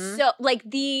think he's so like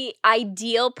the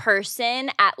ideal person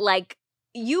at like,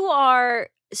 you are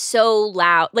so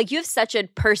loud. Like, you have such a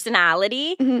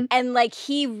personality, Mhm. and like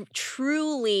he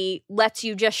truly lets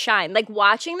you just shine. Like,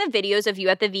 watching the videos of you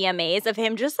at the VMAs of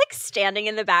him just like standing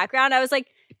in the background, I was like,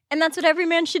 and that's what every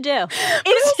man should do.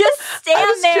 It's just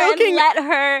stand there joking. and let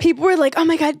her. People were like, oh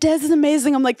my God, Des is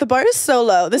amazing. I'm like, the bar is so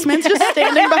low. This man's just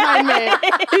standing behind me.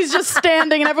 He's just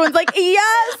standing and everyone's like,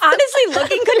 yes. Honestly,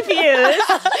 looking confused.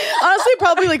 Honestly,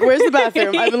 probably like, where's the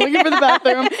bathroom? I've been looking for the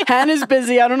bathroom. Hannah's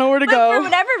busy. I don't know where to But go. for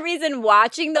whatever reason,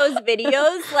 watching those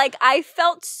videos, like, I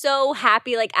felt so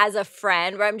happy, like, as a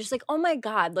friend, where I'm just like, oh my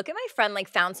God, look at my friend, like,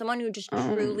 found someone who just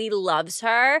truly loves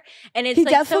her. And it's He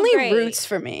like, definitely so great. roots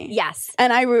for me. Yes.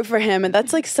 And I root for him. And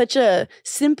that's like such a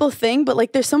simple thing. But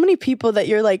like, there's so many people that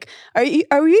you're like, are we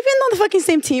even on the fucking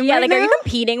same team Yeah, right like, now? are you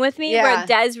competing with me? Yeah. Where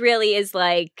Des really is,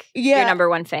 like, Yeah. your number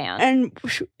one fan. And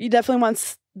he definitely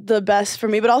wants the best for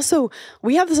me. But also,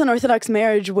 we have this unorthodox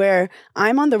marriage where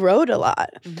I'm on the road a lot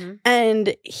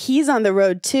and he's on the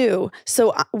road too.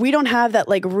 So we don't have that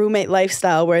like roommate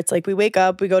lifestyle where it's like we wake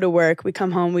up, we go to work, we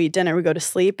come home, we eat dinner, we go to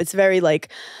sleep. It's very like,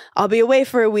 I'll be away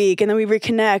for a week and then we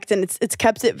reconnect, and it's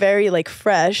kept it very like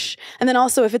fresh. And then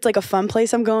also, if it's like a fun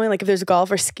place I'm going, like if there's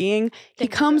golf or skiing, he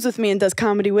comes with me and does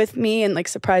comedy with me and like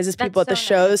surprises people at the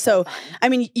shows. So I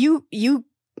mean,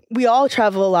 we all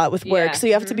travel a lot with work, Yeah. so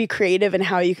you have to be creative in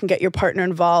how you can get your partner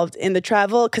involved in the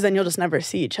travel, because then you'll just never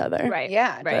see each other. Right.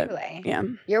 Yeah, Right. totally. Yeah.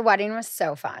 Your wedding was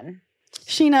so fun.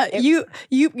 Scheana,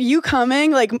 you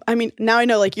coming, like, I mean, now I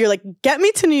know, like, you're like, get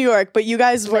me to New York, but you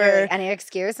guys Literally, were, any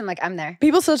excuse, I'm like, I'm there.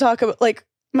 people still talk about, like,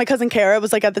 my cousin Kara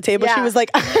was like at the table. She Yeah. was like,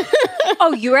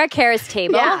 Oh, you were at Kara's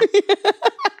table? Yeah.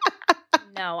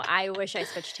 No, I wish I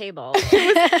switched tables.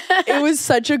 it was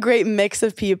such a great mix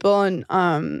of people. And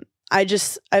I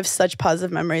have such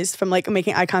positive memories from like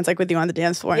making eye contact with you on the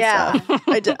dance floor and Yeah.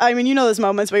 stuff. I mean, you know those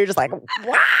moments where you're just like,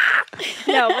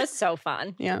 No, it was so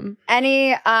fun. yeah.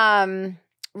 Any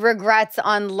regrets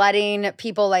on letting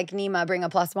people like Nima bring a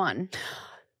 +1?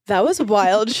 That was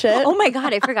wild shit. Oh my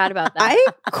God, I forgot about that.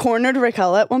 I cornered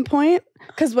Raquel at one point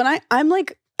because when I'm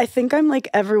like, I think I'm like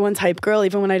everyone's hype girl,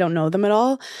 even when I don't know them at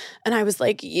all. And I was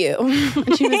like, you.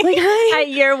 And she was like, hi. At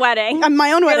your wedding. At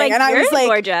my own You're wedding. like, and I "You're was like,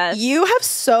 gorgeous." you have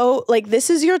so, like, this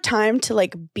is your time to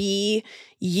like be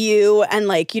you, and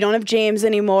like you don't have James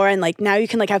anymore, and like now you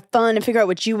can like have fun and figure out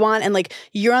what you want, and like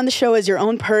you're on the show as your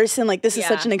own person. Like this is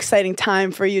such Yeah. an exciting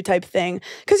time for you type thing.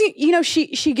 Because you know, she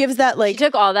gives that She like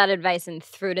took all that advice and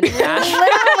threw it in the trash. Literally,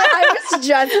 I was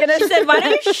just gonna She said, why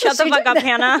don't you shut the fuck up,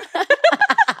 Hannah?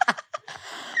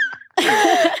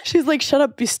 she's like, shut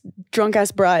up, you drunk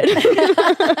ass bride.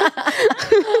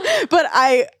 But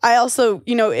I also,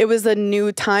 you know, it was a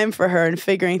new time for her and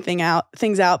figuring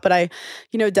things out. But I,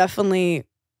 you know, definitely,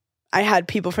 I had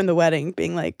people from the wedding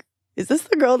being like, is this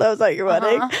the girl that was at your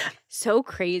wedding? So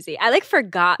crazy. I like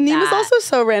forgot Nina's that. also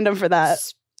so random for that.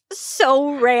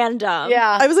 So random.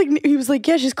 Yeah. I was like, he was like,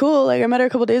 yeah, she's cool. Like I met her a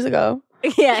couple days ago.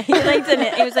 Yeah, he liked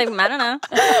it. He was like, I don't know.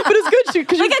 But it's good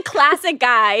because Like a classic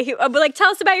guy. Who, but like,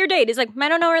 tell us about your date. He's like, I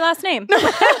don't know her last name.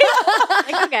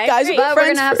 Like, okay, Guys, great. But we're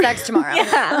friends gonna have for- sex tomorrow.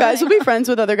 Yeah. guys will be friends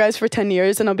with other guys for 10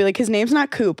 years, and I'll be like, his name's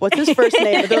not Coop. What's his first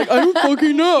name? And they're like, I don't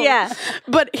fucking know. Yeah.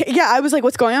 But yeah, I was like,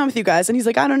 what's going on with you guys? And he's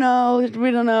like, I don't know.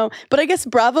 We don't know. But I guess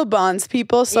Bravo bonds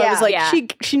people. So I was Yeah. like,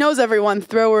 Yeah. she knows everyone.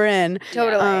 Throw her in.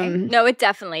 Totally. No, it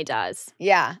definitely does.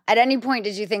 Yeah. At any point,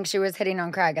 did you think she was hitting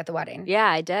on Craig at the wedding? Yeah,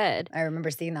 I did. I remember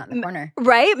seeing that in the corner.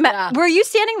 Right? Yeah. Were you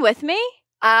standing with me?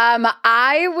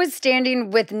 I was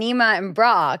standing with Nima and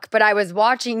Brock, but I was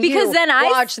watching Because you then I-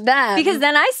 watch them. Because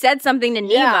then I said something to Nima.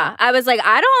 Yeah. I was like,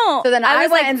 I don't. so then I was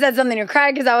went like, and said something to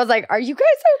Craig because I was like, "Are you guys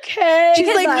okay?" She's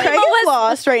like, Nima Craig is was-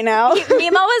 lost right now.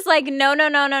 Nima was like,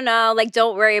 no. Like,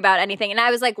 don't worry about anything. And I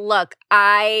was like, look,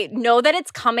 I know that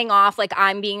it's coming off like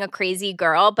I'm being a crazy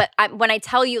girl, but when I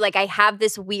tell you, like, I have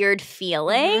this weird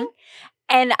feeling.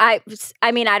 And I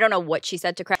mean, I don't know what she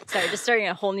said to Craig. Sorry, just starting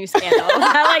a whole new scandal.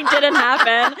 That like didn't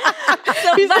happen. So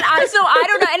I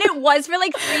don't know. And it was for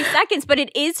like 3 seconds, but it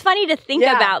is funny to think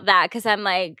Yeah. about that because I'm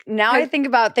like, Now I think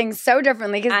about things so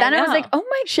differently because I then I was know. like, "Oh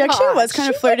my She actually God, was kind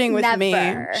of she flirting would with me.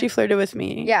 never." She flirted with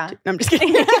me. Yeah. No, I'm just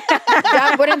kidding.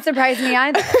 That wouldn't surprise me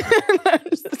either.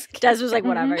 Des was like,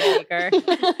 whatever, take her.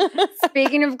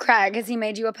 Speaking of Craig, has he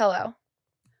made you a pillow?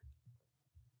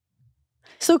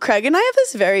 So Craig and I have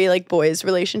this very like boys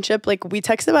relationship. Like we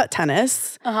text about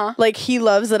tennis. Like he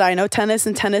loves that I know tennis,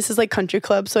 and tennis is like country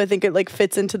club, so I think it like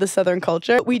fits into the Southern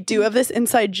culture. We do have this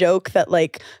inside joke that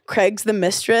like Craig's the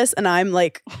mistress and I'm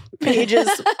like Paige's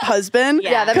husband.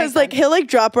 Yeah, that Because makes like sense. he'll like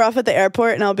drop her off at the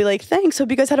airport and I'll be like, thanks. Hope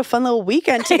you guys had a fun little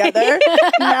weekend together.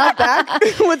 Now back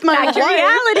with my Back to wife.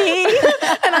 reality.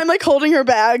 And I'm like holding her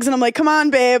bags and I'm like, come on,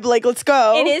 babe, like let's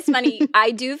go. It is funny.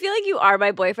 I do feel like you are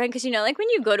my boyfriend because, you know, like when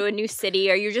you go to a new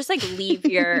city or you just like leave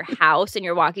your house and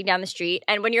you're walking down the street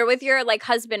and when you're with your like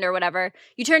husband or whatever,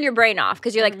 you turn your brain off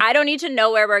because you're like, I don't need to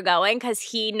know where we're going because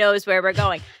he knows where we're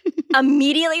going.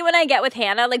 Immediately when I get with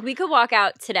Hannah, like we could walk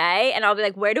out today and I'll be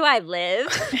like, where do I live?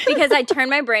 Because I turn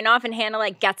my brain off and Hannah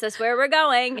like gets us where we're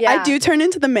going. Yeah. I do turn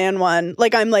into the man one.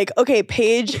 Like I'm like, okay,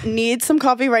 Paige needs some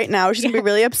coffee right now. She's gonna be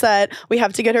really upset. We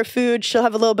have to get her food. She'll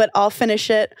have a little bit. I'll finish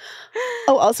it.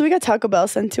 Oh, also we got Taco Bell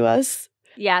sent to us.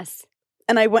 Yes.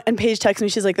 And I went and Paige texted me.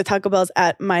 She's like, the Taco Bell's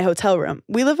at my hotel room.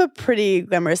 We live a pretty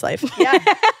glamorous life. Yeah.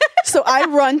 So I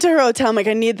run to her hotel. I'm like,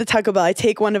 I need the Taco Bell. I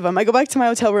take one of them. I go back to my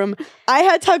hotel room. I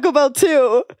had Taco Bell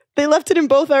too. They left it in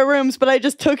both our rooms, but I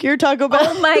just took your Taco Bell.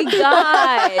 Oh my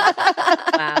God.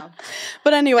 Wow.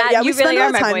 But anyway, That- yeah, you we spend really a are lot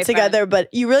of my time boyfriend. together,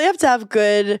 but you really have to have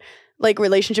good like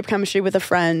relationship chemistry with a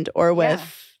friend or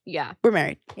with, Yeah. we're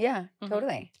married. Yeah, Mhm.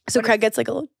 totally. So Craig gets like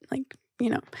a little, like,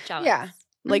 you know, Jealous. Yeah.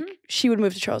 like she would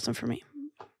move to Charleston for me,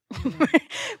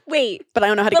 Wait. but I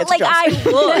don't know how to But get to like I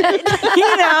Charleston. would.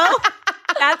 You know?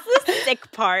 That's the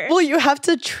sick part. Well, you have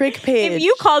to trick Paige. If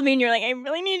you called me and you're like, I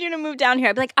really need you to move down here,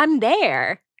 I'd be like, I'm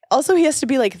there. Also, he has to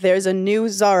be like, there's a new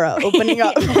Zara opening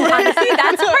up. Honestly,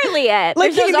 that's partly it.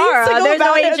 Like There's he no Zara, needs to go there's no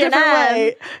about it a different H&M.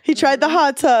 way. He tried the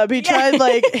hot tub. He tried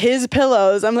like his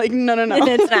pillows. I'm like, no.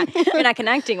 It's not. You're not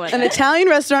connecting with An it. Italian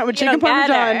restaurant with You chicken don't get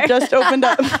parmesan her. just opened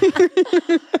up.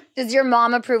 Does your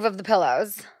mom approve of the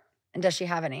pillows? And does she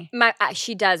have any?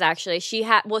 She does actually. She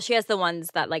has the ones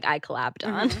that like I collabed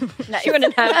on. Nice. She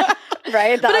wouldn't have.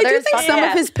 Right? The But I do others? think some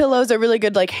Yeah. of his pillows are really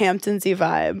good, like Hamptons-y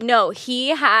vibe. No, he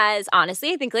has,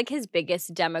 honestly, I think like his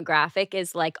biggest demographic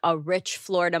is like a rich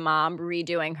Florida mom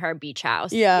redoing her beach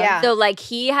house. Yeah. So like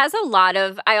he has a lot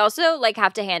of, I also like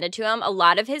have to hand it to him, a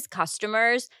lot of his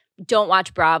customers don't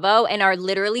watch Bravo and are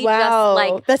literally Wow. just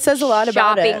like that says a lot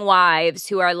about shopping it. wives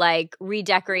who are like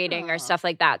redecorating or stuff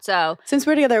like that. So Since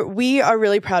we're together, we are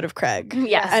really proud of Craig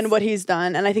yes. and what he's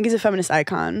done. And I think he's a feminist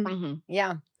icon. Mhm.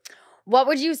 Yeah. What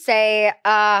would you say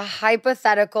a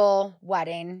hypothetical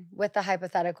wedding with a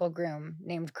hypothetical groom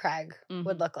named Craig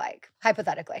would look like?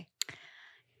 Hypothetically.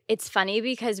 It's funny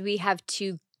because we have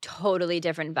two totally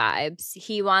different vibes.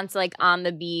 He wants like on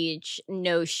the beach,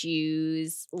 no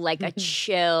shoes, like a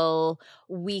chill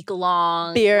week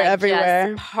long Beer like,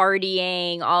 everywhere. just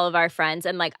partying, all of our friends,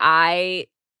 and like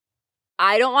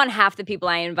I don't want half the people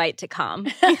I invite to come.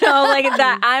 You know, like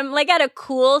that. I'm like at a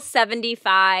cool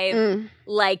 75 Mm.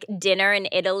 like dinner in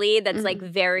Italy that's like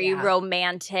very Yeah.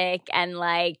 romantic and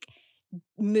like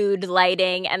mood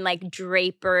lighting and like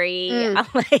drapery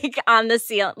like on the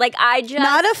ceiling. Like I just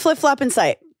Not a flip-flop in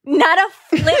sight. not a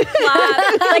flip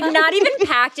flop, like not even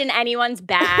packed in anyone's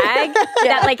bag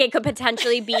that like it could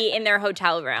potentially be in their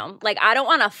hotel room. Like I don't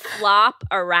want to flop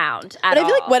around at But I feel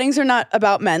all. like weddings are not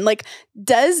about men. Like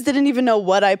Des didn't even know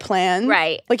what I planned.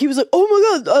 Right. Like he was like, oh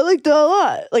my God, I liked that a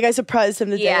lot. Like I surprised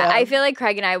him the day Yeah, of. I feel like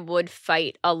Craig and I would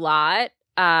fight a lot.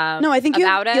 No, I think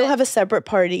about it. you'll have a separate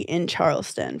party in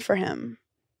Charleston for him.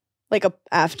 Like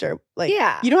after. Like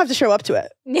Yeah. you don't have to show up to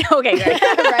it. Okay, great.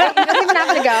 Right? You don't even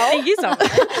have to go. Thank you so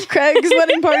much. Craig's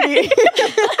wedding party.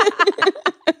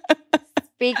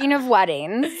 Speaking of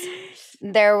weddings,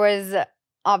 there was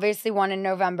obviously one in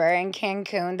November in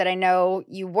Cancun that I know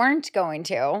you weren't going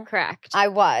to. Correct. I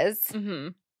was. hmm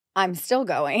I'm still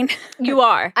going. You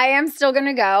are. I am still going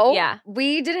to go. Yeah.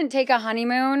 We didn't take a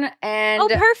honeymoon. And Oh,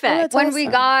 perfect. that's when we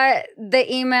awesome. got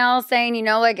the email saying, you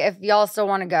know, like if y'all still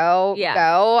want to go, Yeah.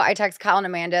 go. I text Kyle and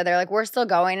Amanda. They're like, we're still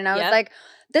going. And I was Yep. like,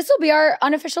 this will be our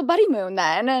unofficial buddy moon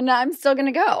then. And I'm still going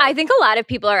to go. I think a lot of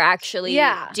people are actually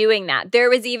Yeah. doing that. There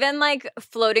was even like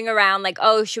floating around like,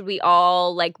 oh, should we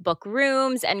all like book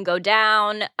rooms and go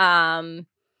down?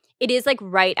 It is like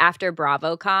right after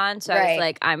BravoCon. So I Right. was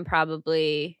like, I'm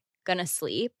probably gonna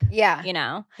sleep, Yeah. you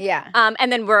know? Yeah.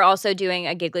 And then we're also doing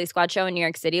a Giggly Squad show in New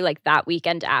York City like that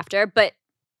weekend after. But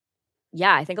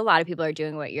yeah, I think a lot of people are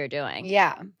doing what you're doing.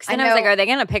 Yeah. Then I was like, are they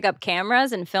gonna pick up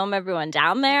cameras and film everyone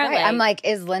down there? Right. I'm like,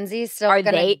 is Lindsay still Are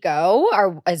going to they- go?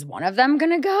 Or is one of them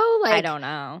going to go? Like, I don't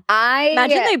know. I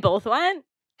Imagine they both went.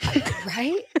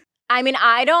 right? I mean,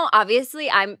 I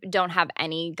don't have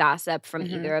any gossip from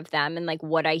either of them, and like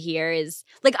what I hear is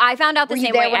like I found out the Were you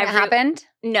same there way when it happened?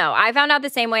 No, I found out the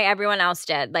same way everyone else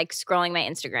did, like scrolling my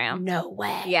Instagram. No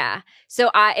way. Yeah,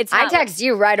 so I I not, text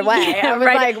you right away. Yeah, I was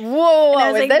right. like, whoa, And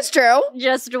I was is like, this true?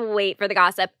 just wait for the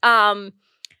gossip.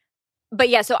 But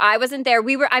yeah, so I wasn't there.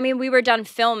 We were done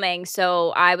filming, so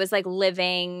I was like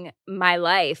living my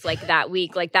life like that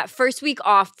week. Like that first week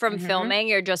off from filming,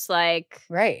 you're just like,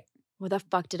 Right. what the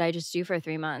fuck did I just do for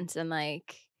 3 months? And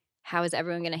like, how is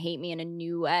everyone going to hate me in a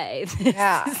new way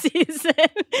this season?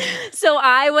 So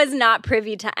I was not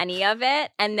privy to any of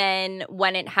it. And then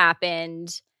when it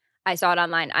happened, I saw it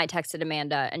online. I texted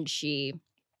Amanda and she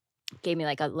gave me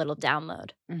like a little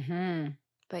download.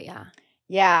 But yeah.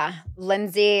 Yeah.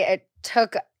 Lindsay, it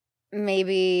took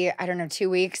maybe, I don't know, 2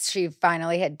 weeks. She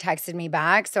finally had texted me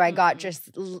back. So I got just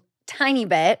tiny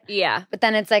bit. Yeah. But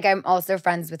then it's like I'm also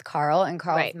friends with Carl and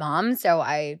Carl's mom. So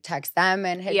I text them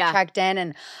and had checked in.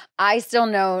 And I still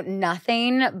know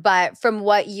nothing. But from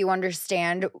what you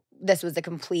understand, this was a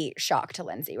complete shock to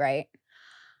Lindsay, right?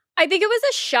 I think it was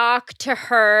a shock to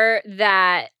her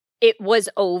that it was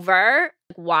over.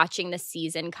 Watching the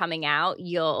season coming out,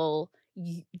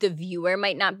 the viewer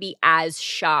might not be as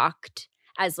shocked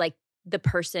as like the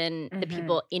person, the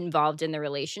people involved in the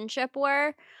relationship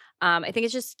were. I think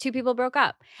it's just two people broke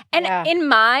up. And in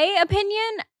my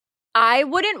opinion, I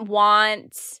wouldn't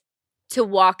want to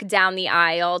walk down the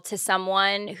aisle to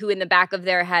someone who in the back of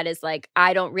their head is like,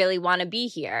 I don't really want to be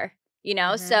here, you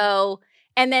know? So,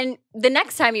 and then the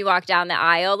next time you walk down the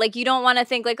aisle, like you don't want to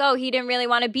think like, oh, he didn't really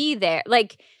want to be there.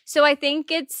 Like, so I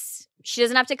think she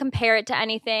doesn't have to compare it to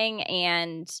anything.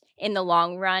 And in the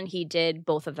long run, he did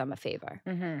both of them a favor.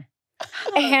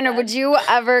 Hannah, would you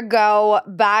ever go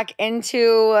back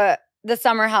into the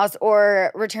summer house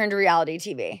or return to reality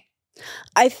TV?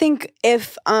 I think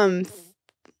if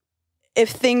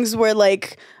things were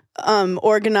like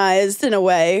organized in a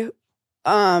way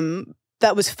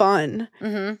that was fun,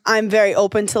 I'm very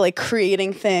open to like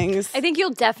creating things. I think you'll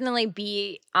definitely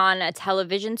be on a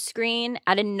television screen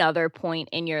at another point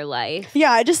in your life.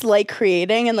 Yeah, I just like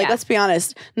creating, and like let's be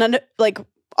honest,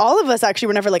 all of us actually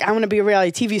were never like, I want to be a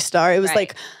reality TV star. It was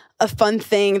like a fun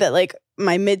thing that like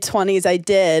my mid-20s I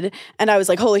did, and I was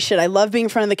like, holy shit, I love being in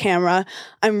front of the camera.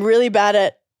 I'm really bad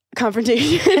at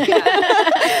confrontation.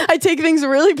 I take things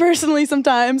really personally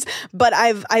sometimes, but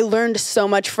I learned so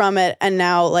much from it, and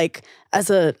now like as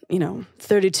a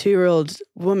 32-year-old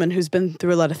woman who's been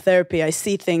through a lot of therapy, I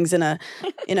see things in a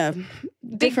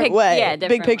different way,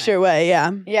 big picture way.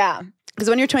 Yeah. Because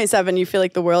when you're 27, you feel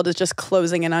like the world is just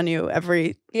closing in on you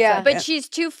every second. But she's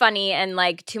too funny and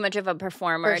like too much of a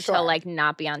performer to like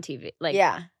not be on TV. Like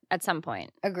at some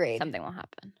point, agreed, something will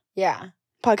happen. Yeah,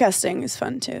 podcasting is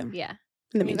fun too. Yeah.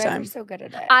 In the meantime, you guys are so good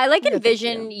at it. I like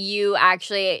envision you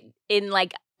actually in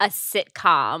like a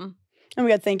sitcom. Oh my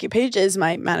god, thank you. Paige is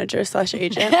my manager /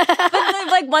 agent, but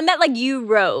like one that like you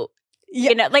wrote.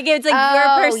 You know, like it's like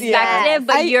your perspective,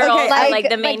 but you're also like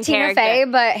the main character. Tina Fey,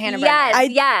 but Hannah Berner.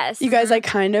 Yes. You guys, I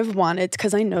kind of wanted,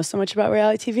 because I know so much about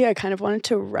reality TV, I kind of wanted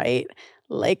to write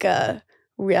like a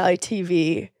reality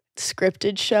TV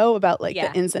scripted show about like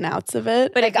the ins and outs of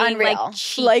it. But like Unreal. Like,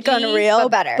 cheeky, like Unreal,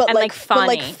 but better. But and like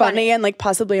funny and like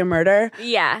possibly a murder.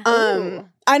 Yeah.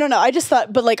 I don't know. I just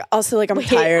thought, but like also like I'm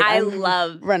tired. I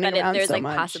love running that around there's so like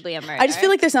much. possibly a murder. I just feel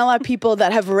like there's not a lot of people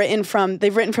that have written from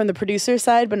the producer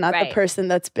side, but not the person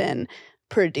that's been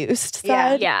produced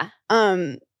side. Yeah.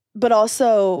 But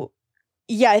also,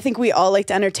 I think we all like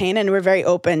to entertain, and we're very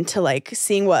open to like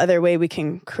seeing what other way we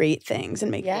can create things and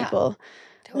make people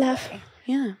laugh.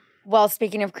 Yeah. Well,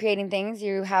 speaking of creating things,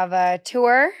 you have a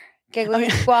tour. Giggling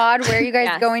Squad, where are you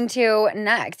guys going to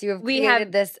next? You have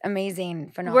created this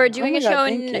amazing phenomenon. We're doing a show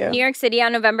in New York City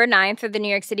on November 9th for the New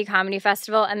York City Comedy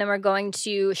Festival, and then we're going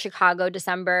to Chicago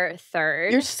December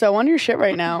 3rd. You're so on your shit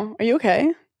right now. Are you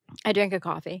okay? I drank a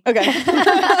coffee. Okay.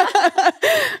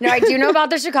 No, I do know about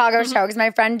the Chicago show because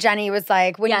my friend Jenny was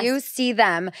like, when you see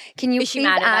them, can you please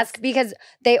ask, because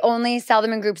they only sell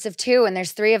them in groups of 2 and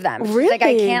there's 3 of them. She's really? like,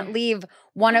 I can't leave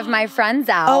one of my friends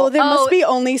out. Oh, there must be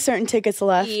only certain tickets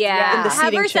left. Yeah. In the seating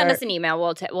Have her send chart. us an email.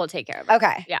 We'll take care of it.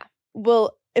 Okay. Yeah.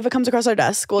 Well, if it comes across our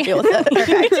desk, we'll deal with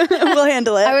it. We'll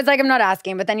handle it. I was like, I'm not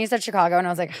asking, but then you said Chicago and I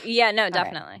was like, yeah, no,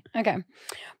 definitely. Right. Okay.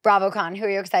 BravoCon, who are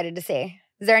you excited to see?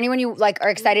 Is there anyone you like are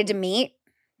excited to meet?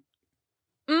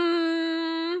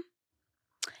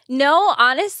 No,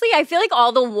 honestly, I feel like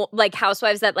all the like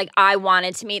housewives that like I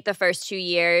wanted to meet the first 2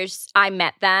 years, I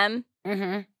met them.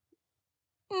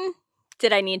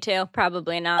 Did I need to?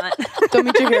 Probably not. Don't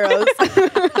meet your heroes.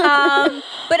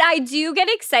 But I do get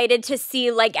excited to see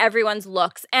like everyone's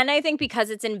looks. And I think because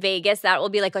it's in Vegas, that will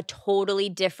be like a totally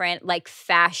different like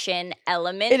fashion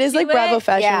element. It is like Bravo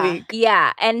Fashion Week.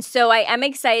 Yeah. And so I am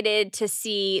excited to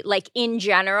see like in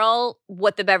general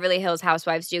what the Beverly Hills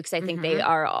housewives do, because I think they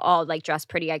are all like dressed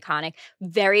pretty iconic.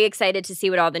 Very excited to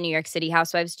see what all the New York City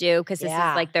housewives do, because this is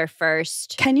like their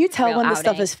first. Can you tell when the stuff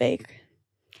outing. is fake?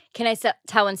 Can I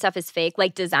tell when stuff is fake,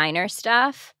 like designer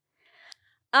stuff?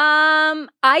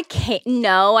 I can't.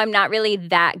 No, I'm not really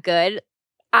that good.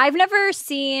 I've never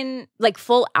seen like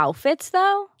full outfits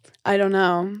though. I don't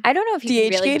know. I don't know if you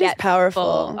can really DHgate get is powerful.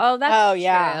 full. Oh, that's true.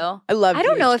 I love. I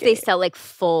don't know if they DHgate. sell like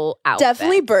full outfits.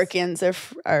 Definitely Birkins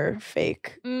are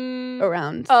fake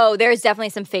around. Oh, there's definitely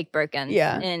some fake Birkins.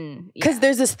 Yeah. Because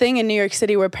there's this thing in New York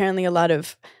City where apparently a lot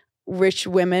of rich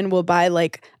women will buy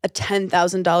like a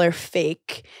 $10,000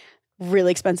 fake,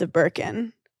 really expensive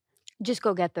Birkin. just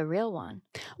go get the real one.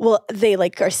 Well, they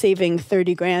like are saving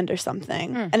 30 grand or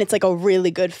something. And it's like a really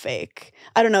good fake.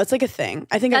 I don't know. It's like a thing.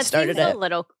 I think I started seems it. a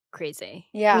little crazy.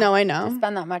 Yeah. No, I know.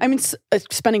 Spend that much. I mean,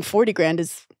 spending 40 grand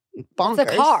is bonkers.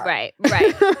 It's a car. Right.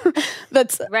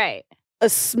 That's Right. a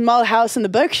small house in the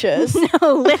Berkshires.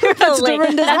 No, literally. That's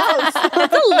Dorinda's house.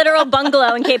 That's a literal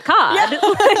bungalow in Cape Cod.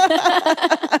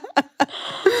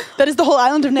 That is the whole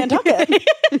island of Nantucket.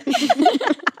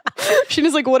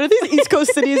 Scheana's like, what are these East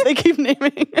Coast cities they keep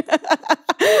naming?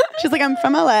 She's like, I'm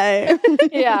from LA.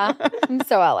 Yeah. I'm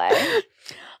so LA.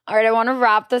 All right. I want to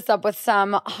wrap this up with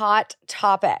some hot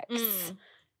topics.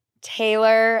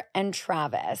 Taylor and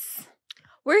Travis.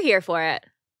 We're here for it.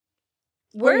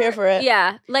 We're here for it.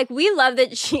 Yeah. Like, we love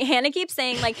that Hannah keeps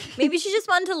saying, like, maybe she just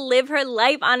wanted to live her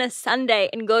life on a Sunday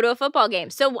and go to a football game.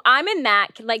 So I'm in that.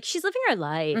 Like, she's living her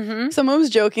life. Mm-hmm. Someone was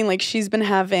joking, like, she's been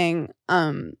having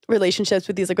relationships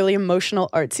with these, like, really emotional,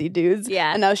 artsy dudes.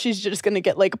 Yeah. And now she's just going to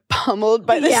get, like, pummeled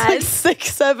by this, like,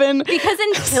 6'7". Because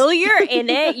until you're in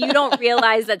it, you don't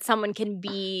realize that someone can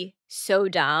be so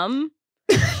dumb.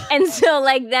 And so,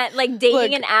 like, that, like,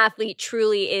 dating an athlete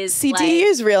truly is CTE like,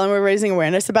 is real, and we're raising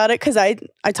awareness about it because I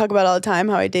talk about all the time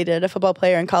how I dated a football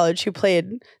player in college who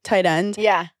played tight end.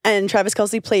 Yeah. And Travis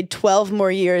Kelce played 12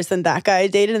 more years than that guy I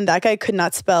dated, and that guy could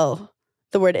not spell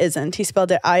the word isn't. He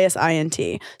spelled it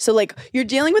ISINT. So, like, you're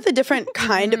dealing with a different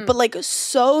kind, but, like,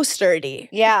 so sturdy.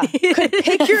 Yeah. Could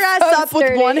pick your ass So up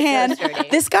with one sturdy. hand. sturdy.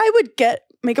 This guy would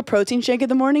make a protein shake in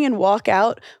the morning and walk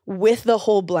out with the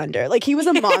whole blender. Like, he was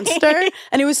a monster,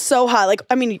 and it was so hot. Like,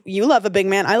 I mean, you love a big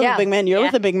man. I love Yeah. a big man. You're Yeah.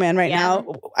 with a big man right Yeah.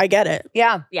 now. I get it.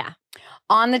 Yeah. Yeah.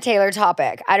 On the Taylor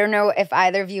topic, I don't know if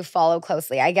either of you follow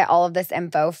closely. I get all of this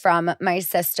info from my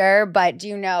sister, but do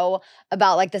you know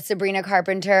about like the Sabrina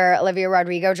Carpenter, Olivia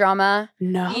Rodrigo drama?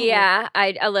 No. Yeah,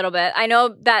 a little bit. I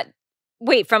know that,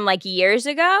 wait, from like years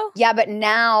ago? Yeah, but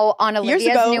now on Years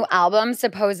Olivia's ago. new album,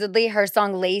 supposedly her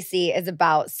song Lacey is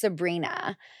about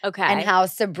Sabrina Okay. and how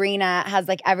Sabrina has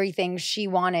like everything she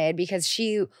wanted because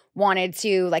she wanted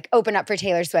to like open up for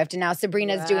Taylor Swift. And now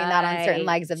Sabrina's doing that on certain Right.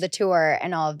 legs of the tour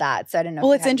and all of that. So I don't know.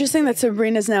 Well, if it's you had interesting that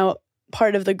Sabrina's now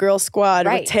part of the girl squad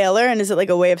Right. with Taylor. And is it like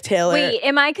a way of Taylor, Wait,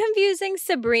 am I confusing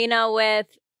Sabrina with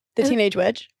the teenage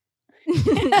witch?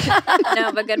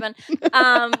 no, but good one.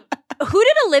 Who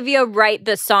did Olivia write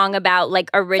the song about, like,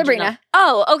 original? Sabrina.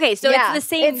 Oh, okay. So Yeah, it's the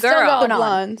same it's still girl. going The on.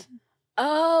 blonde.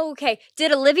 Oh, okay.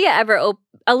 Did Olivia ever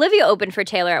Olivia opened for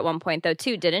Taylor at one point though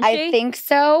too, didn't she? I think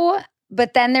so.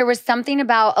 But then there was something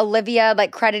about Olivia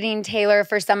like crediting Taylor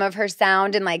for some of her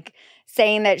sound and like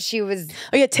saying that she was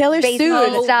Oh, yeah. Taylor based sued.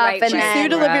 on stuff. right, and She then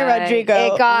sued Olivia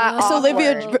Rodrigo. it got So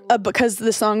Olivia, awkward. because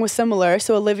the song was similar,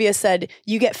 so Olivia said,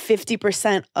 you get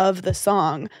 50% of the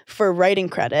song for writing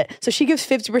credit. So she gives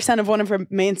 50% of one of her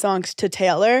main songs to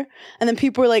Taylor. And then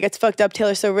people were like, it's fucked up,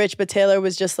 Taylor's so rich. But Taylor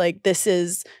was just like, this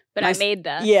is, But I made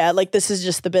that. yeah, like this is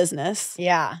just the business.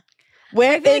 Yeah.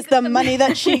 Where feel is like the money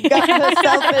that she got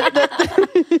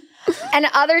herself in? And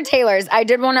other Taylors, I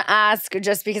did want to ask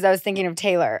just because I was thinking of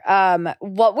Taylor.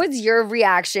 What was your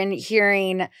reaction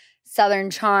hearing Southern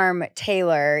Charm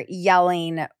Taylor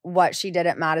yelling what she did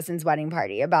at Madison's wedding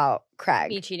party about Craig?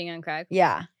 Me cheating on Craig.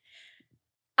 Yeah.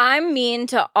 I'm mean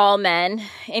to all men,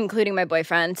 including my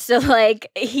boyfriend. So, like,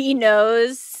 he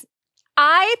knows.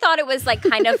 I thought it was, like,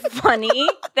 kind of funny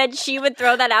that she would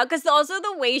throw that out because also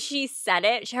the way she said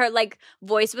it, her, like,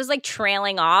 voice was, like,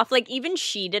 trailing off. Like, even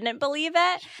she didn't believe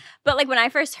it. But, like, when I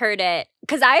first heard it,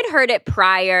 because I had heard it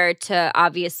prior to,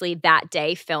 obviously, that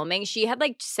day filming, she had,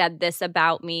 like, said this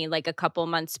about me, like, a couple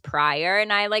months prior.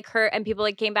 And I, like, heard, and people,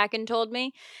 like, came back and told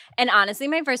me. And honestly,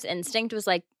 my first instinct was,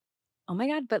 like, oh my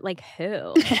God, but like who? You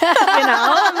know?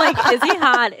 I'm like, is he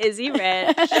hot? Is he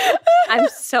rich? I'm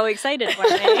so excited for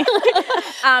me.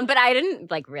 But I didn't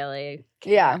like really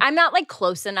care. Yeah. I'm not like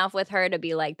close enough with her to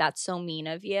be like, that's so mean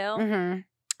of you. Mm-hmm.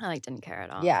 I like didn't care at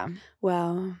all. Yeah.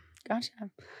 Wow. Gotcha.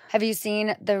 Have you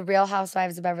seen the Real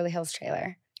Housewives of Beverly Hills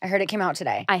trailer? I heard it came out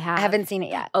today. I have. I haven't seen it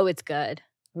yet. Oh, it's good.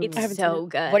 It's I haven't seen so it.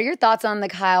 good. What are your thoughts on the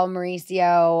Kyle,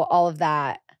 Mauricio, all of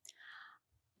that?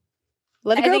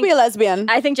 Let a girl be a lesbian.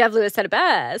 I think Jeff Lewis said it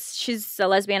best. She's a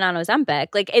lesbian on Ozempic.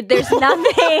 Like, there's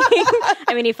nothing.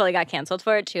 I mean, he fully got canceled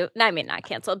for it too. No, I mean, not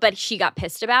canceled, but she got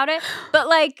pissed about it. But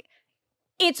like,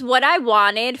 it's what I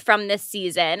wanted from this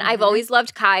season. I've always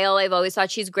loved Kyle. I've always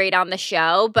thought she's great on the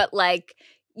show. But like,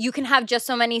 you can have just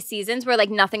so many seasons where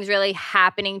like nothing's really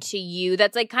happening to you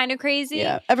that's like kind of crazy.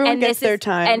 Yeah, everyone gets their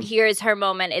time. And here's her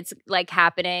moment. It's like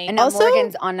happening. And now Also-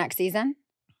 Morgan's on next season.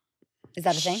 Is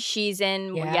that a thing? She's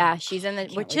in, Yeah. she's in the,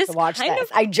 Can't which wait is to watch kind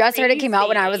this. of I just heard it came out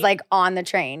when I was crazy. like on the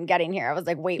train getting here. I was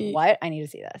like, wait, what? I need to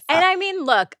see this. And I mean,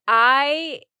 look,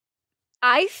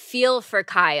 I feel for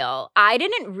Kyle. I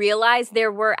didn't realize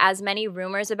there were as many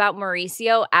rumors about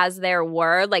Mauricio as there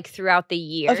were like throughout the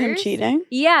years. Of him cheating?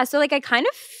 Yeah, so like I kind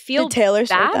of feel Did Taylor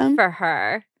start bad them? for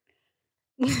her.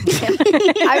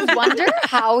 I wonder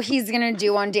how he's going to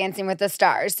do on Dancing with the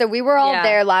Stars. So we were all Yeah.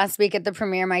 there last week at the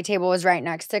premiere. My table was right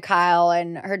next to Kyle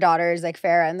and her daughters, like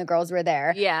Farrah, and the girls were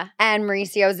there. Yeah. And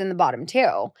Mauricio's in the bottom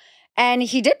too. And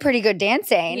he did pretty good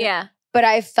dancing. Yeah. But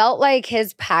I felt like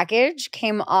his package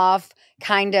came off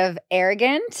kind of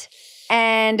arrogant.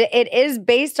 And it is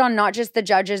based on not just the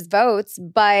judges' votes,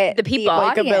 but The people.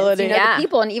 audience, Likability. Yeah. the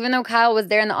people. And even though Kyle was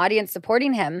there in the audience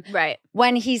supporting him, Right.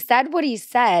 when he said what he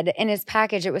said in his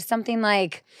package, it was something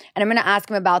like, and I'm going to ask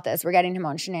him about this. We're getting him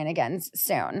on Scheananigans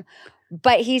soon.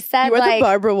 But he said You are like, the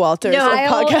Barbara Walters No, of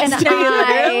Kyle and podcasting.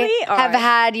 Literally I are. have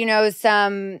had,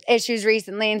 some issues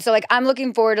recently. And so like, I'm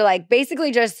looking forward to like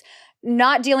basically just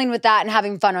not dealing with that and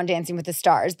having fun on Dancing with the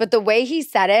Stars. But the way he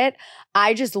said it,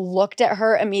 I just looked at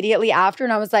her immediately after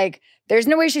and I was like, there's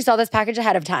no way she saw this package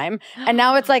ahead of time. And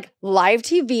now it's like live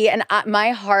TV and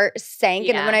my heart sank. And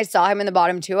then Yeah. when I saw him in the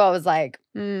bottom two, I was like,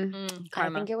 Mm. I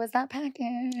Karma. think it was that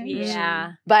package.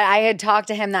 Yeah. But I had talked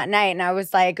to him that night and I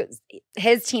was like,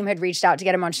 his team had reached out to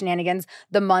get him on Scheananigans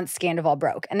the month Scandal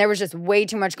broke. And there was just way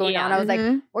too much going Yeah. on. I was like,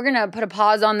 Mhm. we're going to put a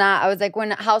pause on that. I was like,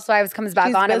 when Housewives comes back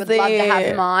She's on, I would love to have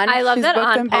busy. him on. I love She's that booked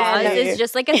on and pause busy. is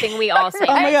just like a thing we all say.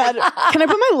 Oh my God. Can I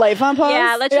put my life on pause?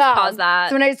 Yeah, let's just pause that.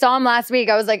 So when I saw him last week,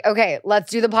 I was like, okay, let's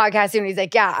do the podcast soon. He's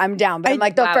like, yeah, I'm down. But I'm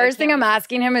like, the Wow, I first thing can't I'm wait.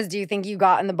 asking him is, do you think you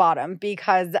got in the bottom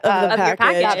because of the your package.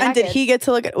 package. And did he get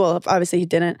to look at, well, obviously he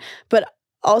didn't. But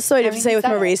also, I have to mean, say he with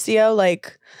said it. Mauricio,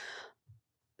 like,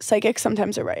 psychics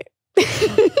sometimes are right.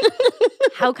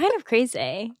 How kind of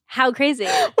crazy? How crazy?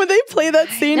 When they play that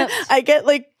scene, No. I get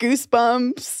like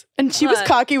goosebumps. And she was Look,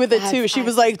 cocky with it too. She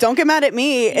was like, don't get mad at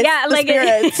me. It's Yeah, the like-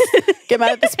 spirits. Get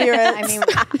mad at the spirits. I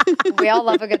mean, we all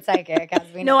love a good psychic, as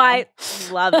we know. No, I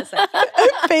love this.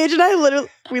 Paige and I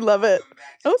we love it.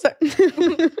 Oh,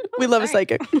 sorry. We love a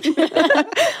psychic.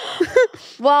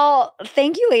 Well,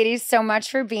 thank you, ladies, so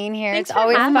much for being here. Thanks it's for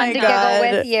always having fun me. to Oh my giggle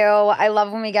God. with you. I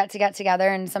love when we get together,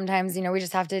 and sometimes, we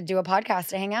just have to do a podcast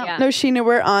to hang out. Yeah. No, Scheana,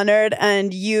 we're honored,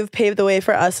 and you've paved the way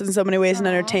for us in so many ways in Aw.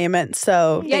 entertainment.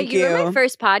 So Yeah, thank you you. were my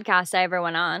first podcast I ever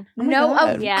went on. Oh my No,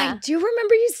 God. Yeah. I do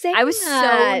remember you saying I was so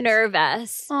that.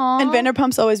 nervous. Aw. And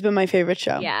Vanderpump's always been my favorite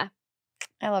show. Yeah.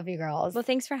 I love you girls. Well,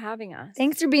 thanks for having us.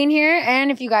 Thanks for being here. And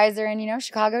if you guys are in,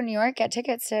 Chicago, New York, get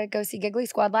tickets to go see Giggly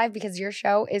Squad live because your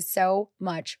show is so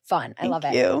much fun. I love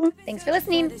it. Thank you. Thanks for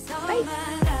listening. This all Bye.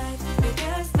 my life.